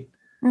avoid?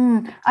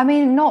 I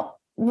mean, not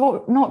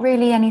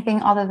really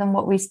anything other than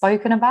what we've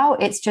spoken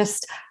about. It's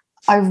just,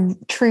 I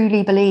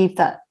truly believe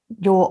that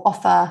your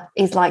offer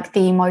is like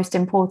the most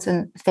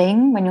important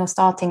thing when you're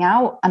starting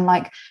out, and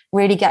like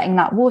really getting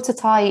that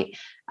watertight,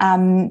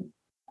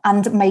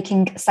 and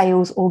making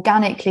sales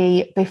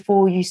organically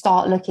before you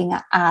start looking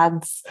at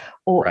ads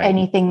or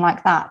anything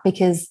like that,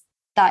 because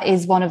that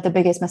is one of the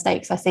biggest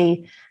mistakes I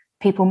see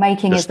people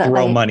making. Just is that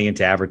throw money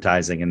into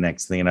advertising, and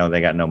next thing you know, they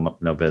got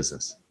no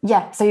business.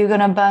 Yeah. So you're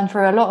going to burn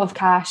through a lot of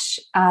cash.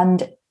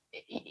 And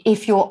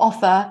if your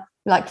offer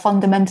like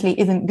fundamentally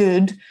isn't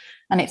good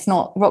and it's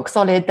not rock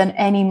solid, then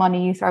any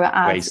money you throw at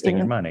ads, wasting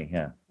your money.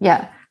 Yeah.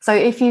 Yeah. So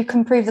if you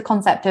can prove the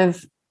concept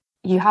of,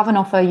 you have an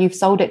offer, you've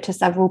sold it to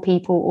several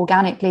people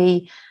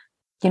organically,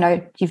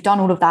 you've done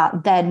all of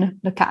that, then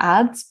look at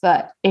ads.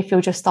 But if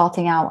you're just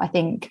starting out, I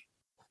think,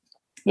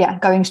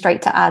 going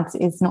straight to ads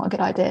is not a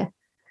good idea.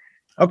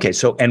 Okay.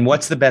 So, and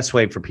what's the best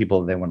way for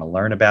people if they want to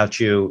learn about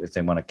you, if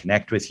they want to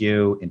connect with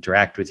you,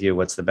 interact with you?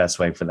 What's the best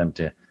way for them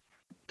to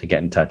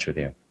get in touch with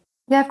you?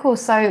 Yeah, of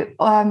course. So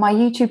my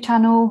YouTube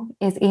channel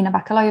is Ina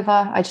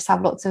Bakalova. I just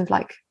have lots of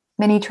like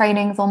mini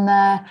trainings on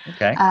there.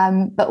 Okay.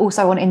 But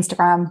also on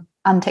Instagram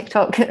and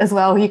TikTok as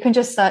well. You can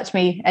just search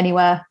me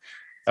anywhere.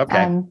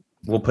 Okay.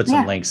 We'll put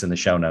some links in the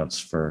show notes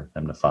for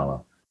them to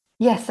follow.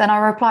 Yes. And I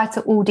reply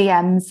to all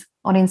DMs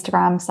on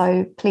Instagram.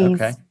 So please,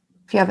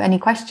 if you have any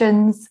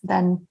questions,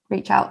 then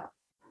reach out.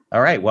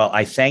 All right. Well,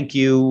 I thank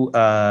you.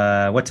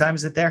 What time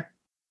is it there?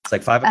 It's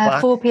like 5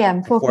 o'clock? 4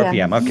 p.m. 4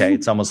 p.m. Okay.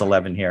 It's almost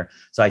 11 here.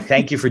 So I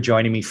thank you for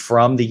joining me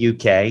from the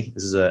UK.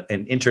 This is an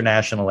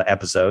international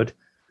episode.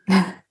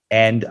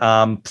 And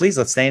please,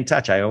 let's stay in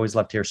touch. I always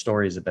love to hear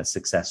stories about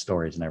success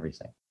stories and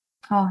everything.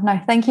 Oh,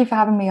 no. Thank you for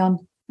having me on.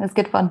 It was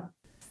good fun.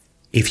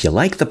 If you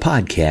like the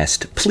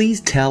podcast,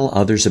 please tell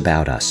others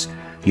about us.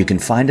 You can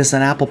find us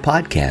on Apple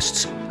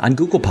Podcasts, on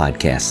Google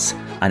Podcasts,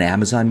 on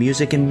Amazon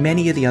Music, and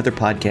many of the other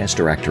podcast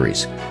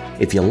directories.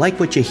 If you like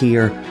what you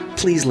hear,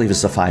 please leave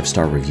us a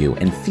 5-star review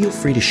and feel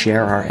free to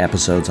share our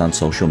episodes on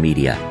social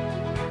media.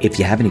 If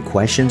you have any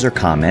questions or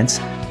comments,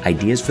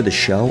 ideas for the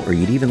show, or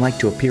you'd even like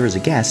to appear as a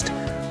guest,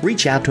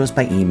 reach out to us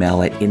by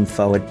email at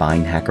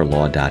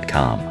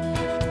info@beinhackerlaw.com.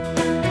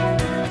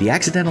 The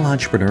Accidental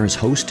Entrepreneur is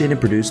hosted and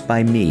produced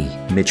by me,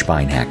 Mitch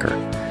Beinhacker.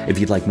 If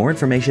you'd like more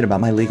information about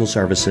my legal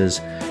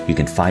services, you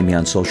can find me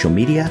on social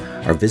media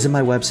or visit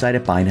my website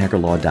at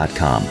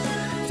beinhackerlaw.com.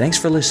 Thanks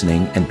for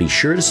listening, and be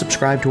sure to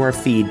subscribe to our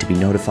feed to be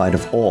notified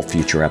of all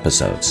future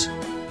episodes.